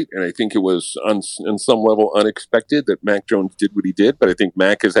was great, and I think it was on some level unexpected that Mac Jones did what he did, but I think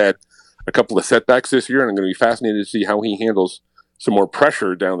Mac has had a couple of setbacks this year, and I'm going to be fascinated to see how he handles some more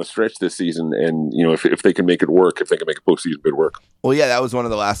pressure down the stretch this season. And, if they can make it work, if they can make a postseason bid work. Well, yeah, that was one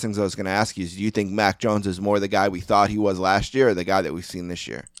of the last things I was going to ask you is, do you think Mac Jones is more the guy we thought he was last year or the guy that we've seen this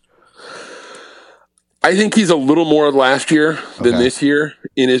year? I think he's a little more last year than this year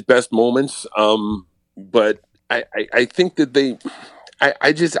in his best moments. But I think that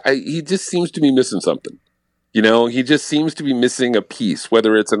he just seems to be missing something. He just seems to be missing a piece,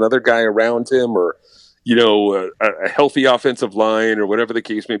 whether it's another guy around him or, a healthy offensive line or whatever the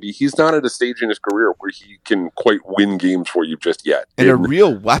case may be. He's not at a stage in his career where he can quite win games for you just yet. And a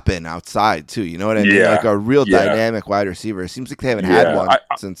real weapon outside, too. You know what I mean? Like a real dynamic wide receiver. It seems like they haven't had one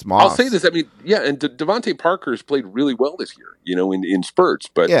since Moss. I'll say this. I mean, and Devontae Parker's played really well this year, in spurts.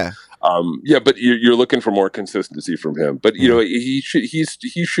 But but you're looking for more consistency from him. But, he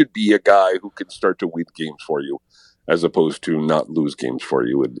should be a guy who can start to win games for you, as opposed to not lose games for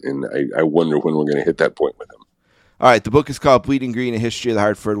you. And I wonder when we're going to hit that point with him. All right. The book is called Bleeding Green, A History of the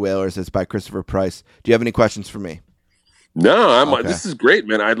Hartford Whalers. It's by Christopher Price. Do you have any questions for me? No, this is great,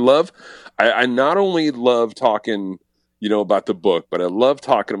 man. I not only love talking, about the book, but I love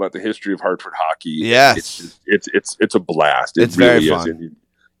talking about the history of Hartford hockey. Yes. It's a blast. It's really very fun.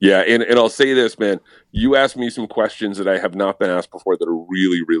 Yeah, and I'll say this, man. You asked me some questions that I have not been asked before that are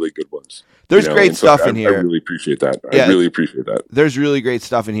really, really good ones. There's great stuff in here. I really appreciate that. I really appreciate that. There's really great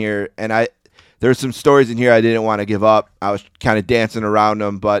stuff in here, and there's some stories in here I didn't want to give up. I was kind of dancing around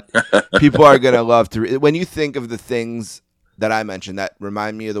them, but people are going to love to. When you think of the things that I mentioned that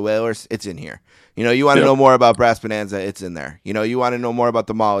remind me of the Whalers, it's in here. You want to know more about Brass Bonanza, it's in there. You want to know more about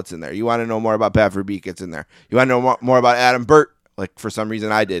the Mall, it's in there. You want to know more about Pat Verbeek, it's in there. You want to know more about Adam Burt, like for some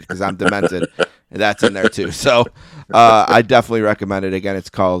reason I did because I'm demented. That's in there too. So I definitely recommend it. Again, it's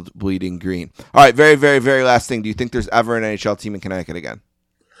called Bleeding Green. All right, very, very, very last thing. Do you think there's ever an NHL team in Connecticut again?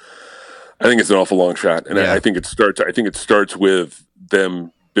 I think it's an awful long shot, and I think it starts with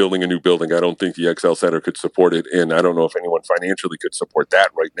them building a new building. I don't think the XL Center could support it, and I don't know if anyone financially could support that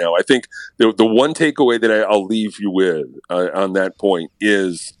right now. I think the one takeaway that I'll leave you with on that point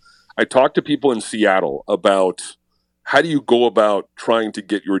is I talked to people in Seattle about how do you go about trying to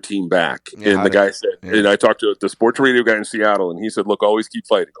get your team back? And the guy said, and I talked to the sports radio guy in Seattle, and he said, look, always keep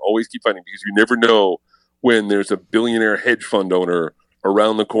fighting, because you never know when there's a billionaire hedge fund owner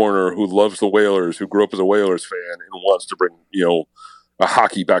around the corner who loves the Whalers, who grew up as a Whalers fan and wants to bring,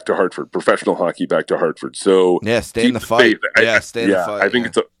 hockey back to Hartford, professional hockey back to Hartford. So stay in the fight. Stay in the fight. I think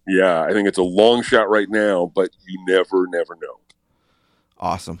it's a long shot right now, but you never know.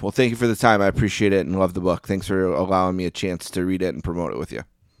 Awesome. Well, thank you for the time. I appreciate it and love the book. Thanks for allowing me a chance to read it and promote it with you.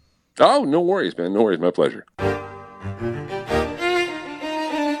 Oh, no worries, man. No worries. My pleasure.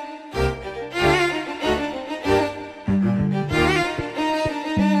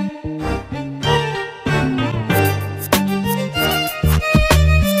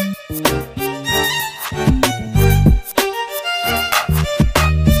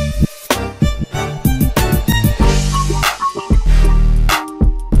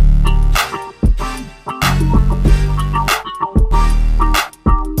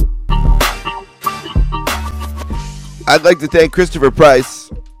 I'd like to thank Christopher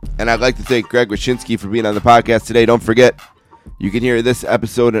Price, and I'd like to thank Greg Wyshynski for being on the podcast today. Don't forget, you can hear this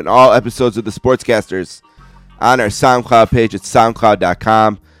episode and all episodes of the Sportscasters on our SoundCloud page at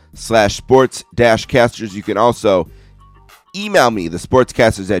soundcloud.com/sports-casters. You can also email me,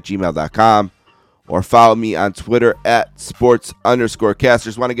 thesportscasters@gmail.com, or follow me on Twitter at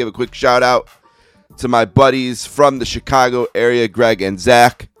sports_casters. Want to give a quick shout out to my buddies from the Chicago area, Greg and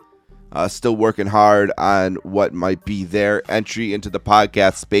Zach. Still working hard on what might be their entry into the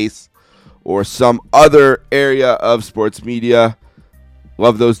podcast space or some other area of sports media.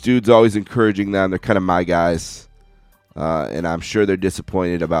 Love those dudes, always encouraging them. They're kind of my guys. And I'm sure they're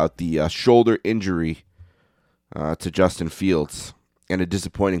disappointed about the shoulder injury to Justin Fields and a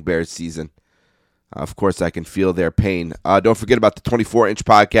disappointing Bears season. Of course, I can feel their pain. Don't forget about the 24-inch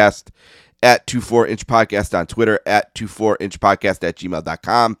podcast at 24-inch podcast on Twitter, at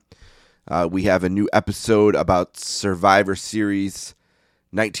 24inchpodcast@gmail.com. We have a new episode about Survivor Series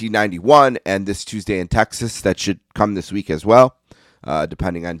 1991 and this Tuesday in Texas that should come this week as well,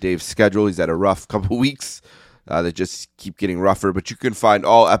 depending on Dave's schedule. He's had a rough couple weeks that just keep getting rougher, but you can find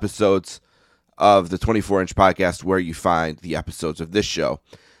all episodes of the 24-inch podcast where you find the episodes of this show.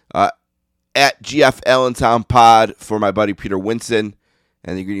 At GF Allentown Pod for my buddy Peter Winson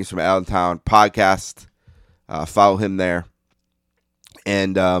and the Ingredients from Allentown podcast. Follow him there.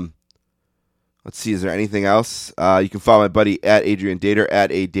 And let's see, is there anything else? You can follow my buddy at Adrian Dater,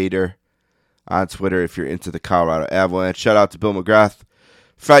 at ADater on Twitter if you're into the Colorado Avalanche. Shout out to Bill McGrath,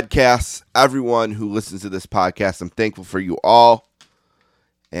 Fred Cass, everyone who listens to this podcast. I'm thankful for you all,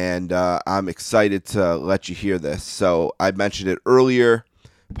 and I'm excited to let you hear this. So I mentioned it earlier.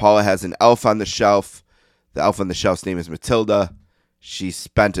 Paula has an elf on the shelf. The elf on the shelf's name is Matilda. She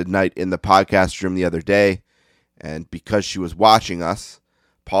spent a night in the podcast room the other day, and because she was watching us,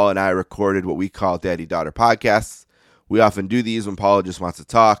 Paula and I recorded what we call Daddy-Daughter podcasts. We often do these when Paula just wants to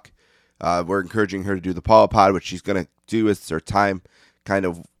talk. We're encouraging her to do the Paula pod, which she's going to do as her time kind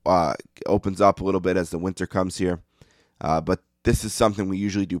of opens up a little bit as the winter comes here. But this is something we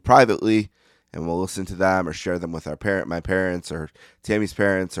usually do privately, and we'll listen to them or share them with my parents or Tammy's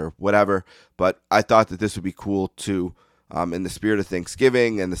parents or whatever. But I thought that this would be cool to, in the spirit of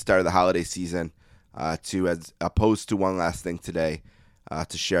Thanksgiving and the start of the holiday season, to, as opposed to one last thing today,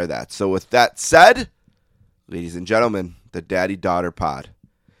 to share that. So with that said, ladies and gentlemen, the Daddy-Daughter Pod.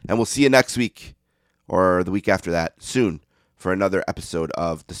 And we'll see you next week or the week after that soon for another episode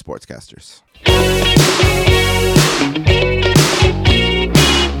of The Sportscasters.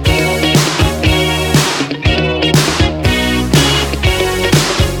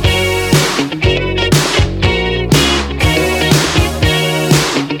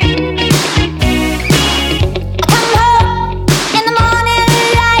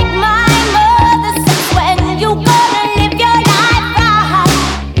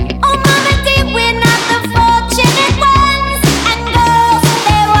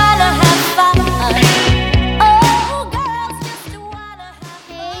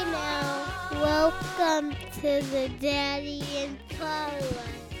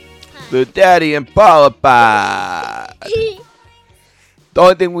 The Daddy and Paula Pod. The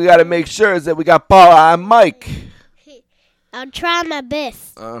only thing we got to make sure is that we got Paula on mic. I'll try my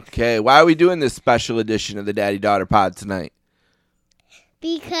best. Okay, why are we doing this special edition of the Daddy-Daughter Pod tonight?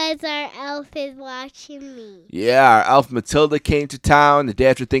 Because our elf is watching me. Yeah, our elf Matilda came to town the day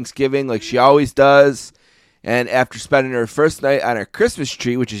after Thanksgiving like she always does. And after spending her first night on her Christmas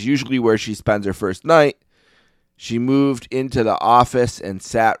tree, which is usually where she spends her first night, she moved into the office and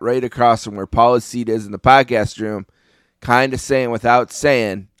sat right across from where Paula's seat is in the podcast room, kind of saying without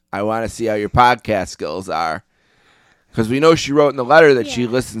saying, I want to see how your podcast skills are. Because we know she wrote in the letter that she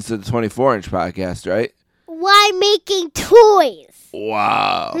listens to the 24-inch podcast, right? Why making toys?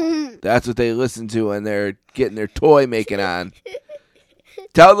 Wow. That's what they listen to when they're getting their toy making on.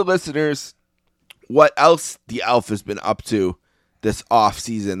 Tell the listeners what else the elf has been up to this off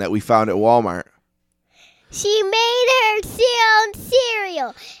season that we found at Walmart? She made her own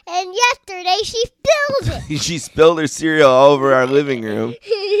cereal, and yesterday she spilled it. She spilled her cereal all over our living room.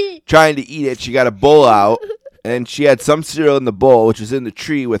 Trying to eat it, she got a bowl out, and she had some cereal in the bowl, which was in the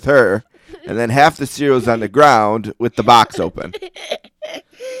tree with her, and then half the cereal was on the ground with the box open.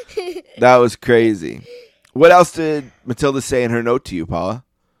 That was crazy. What else did Matilda say in her note to you, Paula?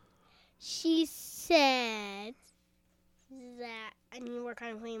 She said that I need to work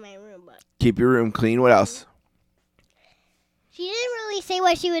on cleaning my room, but Keep your room clean. What else? she didn't really say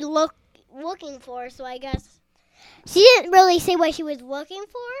what she was looking for, so I guess she didn't really say what she was looking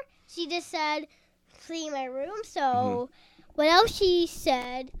for. She just said clean my room. So what else she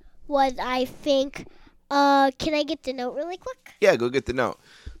said was, I think, can I get the note really quick? Yeah, go get the note.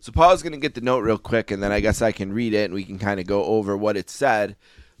 So Paula's going to get the note real quick, and then I guess I can read it, and we can kind of go over what it said.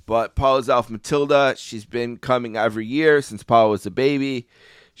 But Paula's elf Matilda, she's been coming every year since Paula was a baby.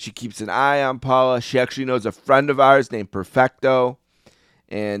 She keeps an eye on Paula. She actually knows a friend of ours named Perfecto,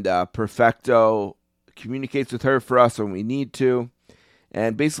 and Perfecto communicates with her for us when we need to.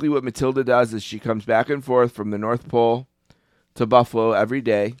 And basically what Matilda does is she comes back and forth from the North Pole to Buffalo every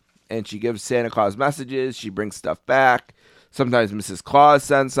day, and she gives Santa Claus messages. She brings stuff back. Sometimes Mrs. Claus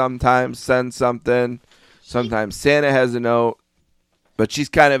sends something. Sometimes Santa has a note. But she's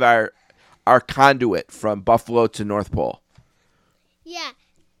kind of our conduit from Buffalo to North Pole. Yeah.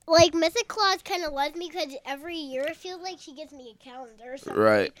 Like, Mrs. Claus kind of loves me because every year it feels like she gives me a calendar or something.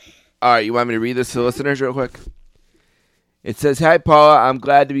 Right. All right, you want me to read this to the listeners real quick? It says, "Hi, Paula. I'm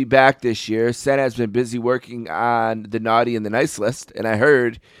glad to be back this year. Santa has been busy working on the naughty and the nice list, and I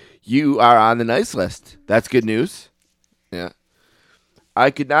heard you are on the nice list. That's good news." Yeah. "I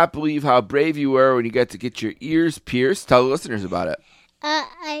could not believe how brave you were when you got to get your ears pierced. Tell the listeners about it."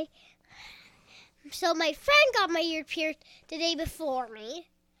 So my friend got my ear pierced the day before me,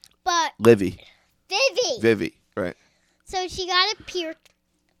 but Vivi, right. So she got it pierced.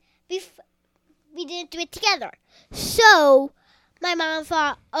 We didn't do it together. So my mom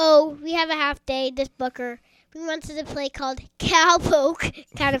thought, oh, we have a half day, this booker. We went to the play called Cowpoke.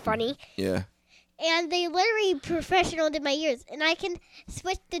 Kind of funny. Yeah. And they literally professional did my ears. And I can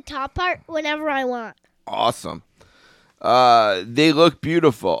switch the top part whenever I want. Awesome. They look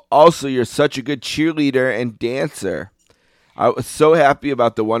beautiful. Also, you're such a good cheerleader and dancer. I was so happy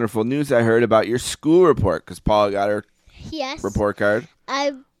about the wonderful news I heard about your school report because Paula got her report card.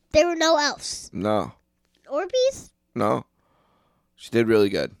 There were no elves. No. Or bees? No. She did really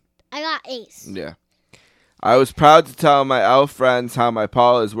good. I got A's. Yeah. I was proud to tell my elf friends how my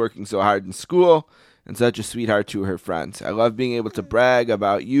Paula is working so hard in school and such a sweetheart to her friends. I love being able to brag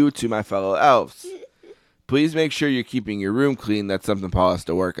about you to my fellow elves. Please make sure you're keeping your room clean. That's something Paula has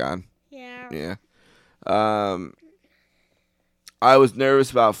to work on. Yeah. I was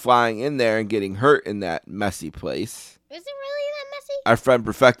nervous about flying in there and getting hurt in that messy place. Is it really that messy? Our friend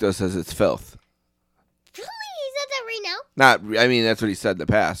Perfecto says it's filth. Really? He said that right now? That's what he said in the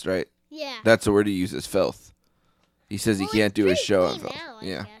past, right? Yeah. That's the word he uses, filth. He says he can't do his show on filth. Now,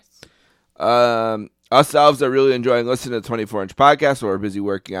 Yeah. Guess. Us elves are really enjoying listening to the 24-inch podcast, where we're busy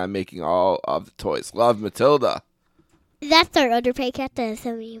working on making all of the toys. Love, Matilda. That's our other podcast that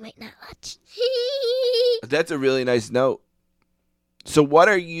some of you might not watch. That's a really nice note. So what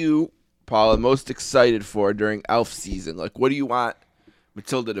are you, Paula, most excited for during elf season? Like, what do you want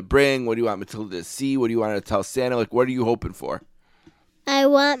Matilda to bring? What do you want Matilda to see? What do you want her to tell Santa? Like, what are you hoping for? I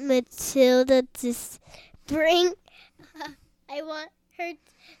want Matilda to bring... I want her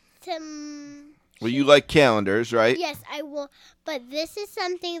to... Well, you like calendars, right? Yes, I will. But this is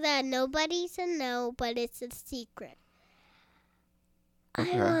something that nobody should know, but it's a secret.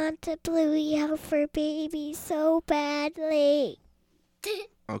 Okay. I want a bluey house for baby so badly.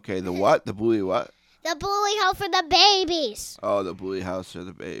 Okay, the what? The bluey what? The bluey house for the babies. Oh, the bluey house for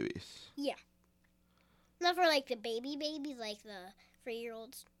the babies. Yeah. Not for, like, the babies, like the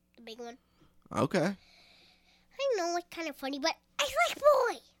 3-year-olds, the big one. Okay. I know it's kind of funny, but I like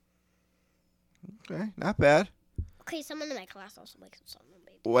boy. Okay, not bad. Okay, someone in my class also likes some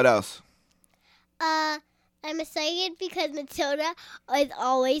baby. What else? I'm excited because Matilda is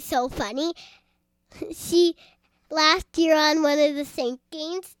always so funny. She last year on one of the Saint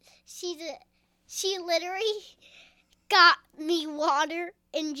games, she literally got me water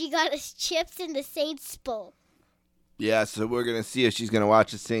and she got us chips in the Saints bowl. Yeah, so we're gonna see if she's gonna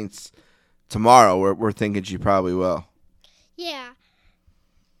watch the Saints tomorrow. We're thinking she probably will. Yeah.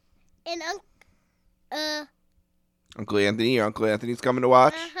 And Uncle Anthony's coming to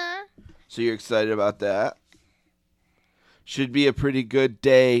watch. Uh-huh. So you're excited about that? Should be a pretty good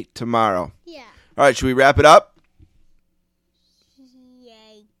day tomorrow. Yeah. All right, should we wrap it up?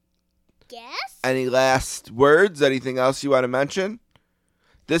 guess. Any last words? Anything else you want to mention?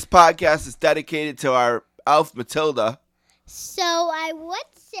 This podcast is dedicated to our elf Matilda. So I would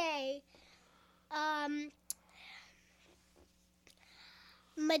say,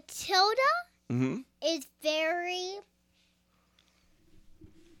 Matilda is very.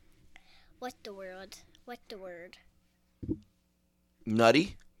 What's the word?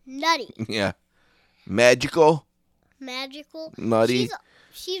 Nutty. Nutty. Yeah. Magical. Nutty.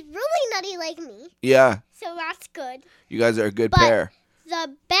 She's really nutty like me. Yeah. So that's good. You guys are a good pair.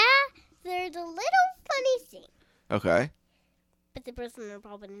 There's a little funny thing. Okay. But the person will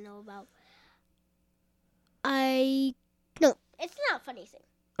probably know about. No, it's not a funny thing.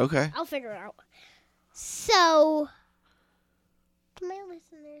 Okay. I'll figure it out. So, do my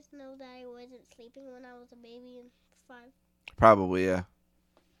listeners know that I wasn't sleeping when I was a baby and 5? Probably, yeah.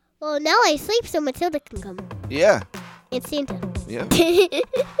 Well, now I sleep so Matilda can come. Yeah. It's Santa. Yeah.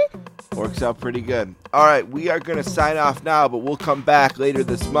 Works out pretty good. All right, we are going to sign off now, but we'll come back later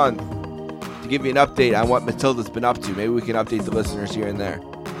this month to give you an update on what Matilda's been up to. Maybe we can update the listeners here and there.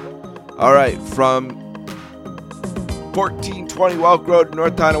 All right, from 1420 Welk Road in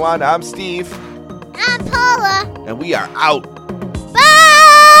North Tonawanda, I'm Steve. I'm Paula. And we are out.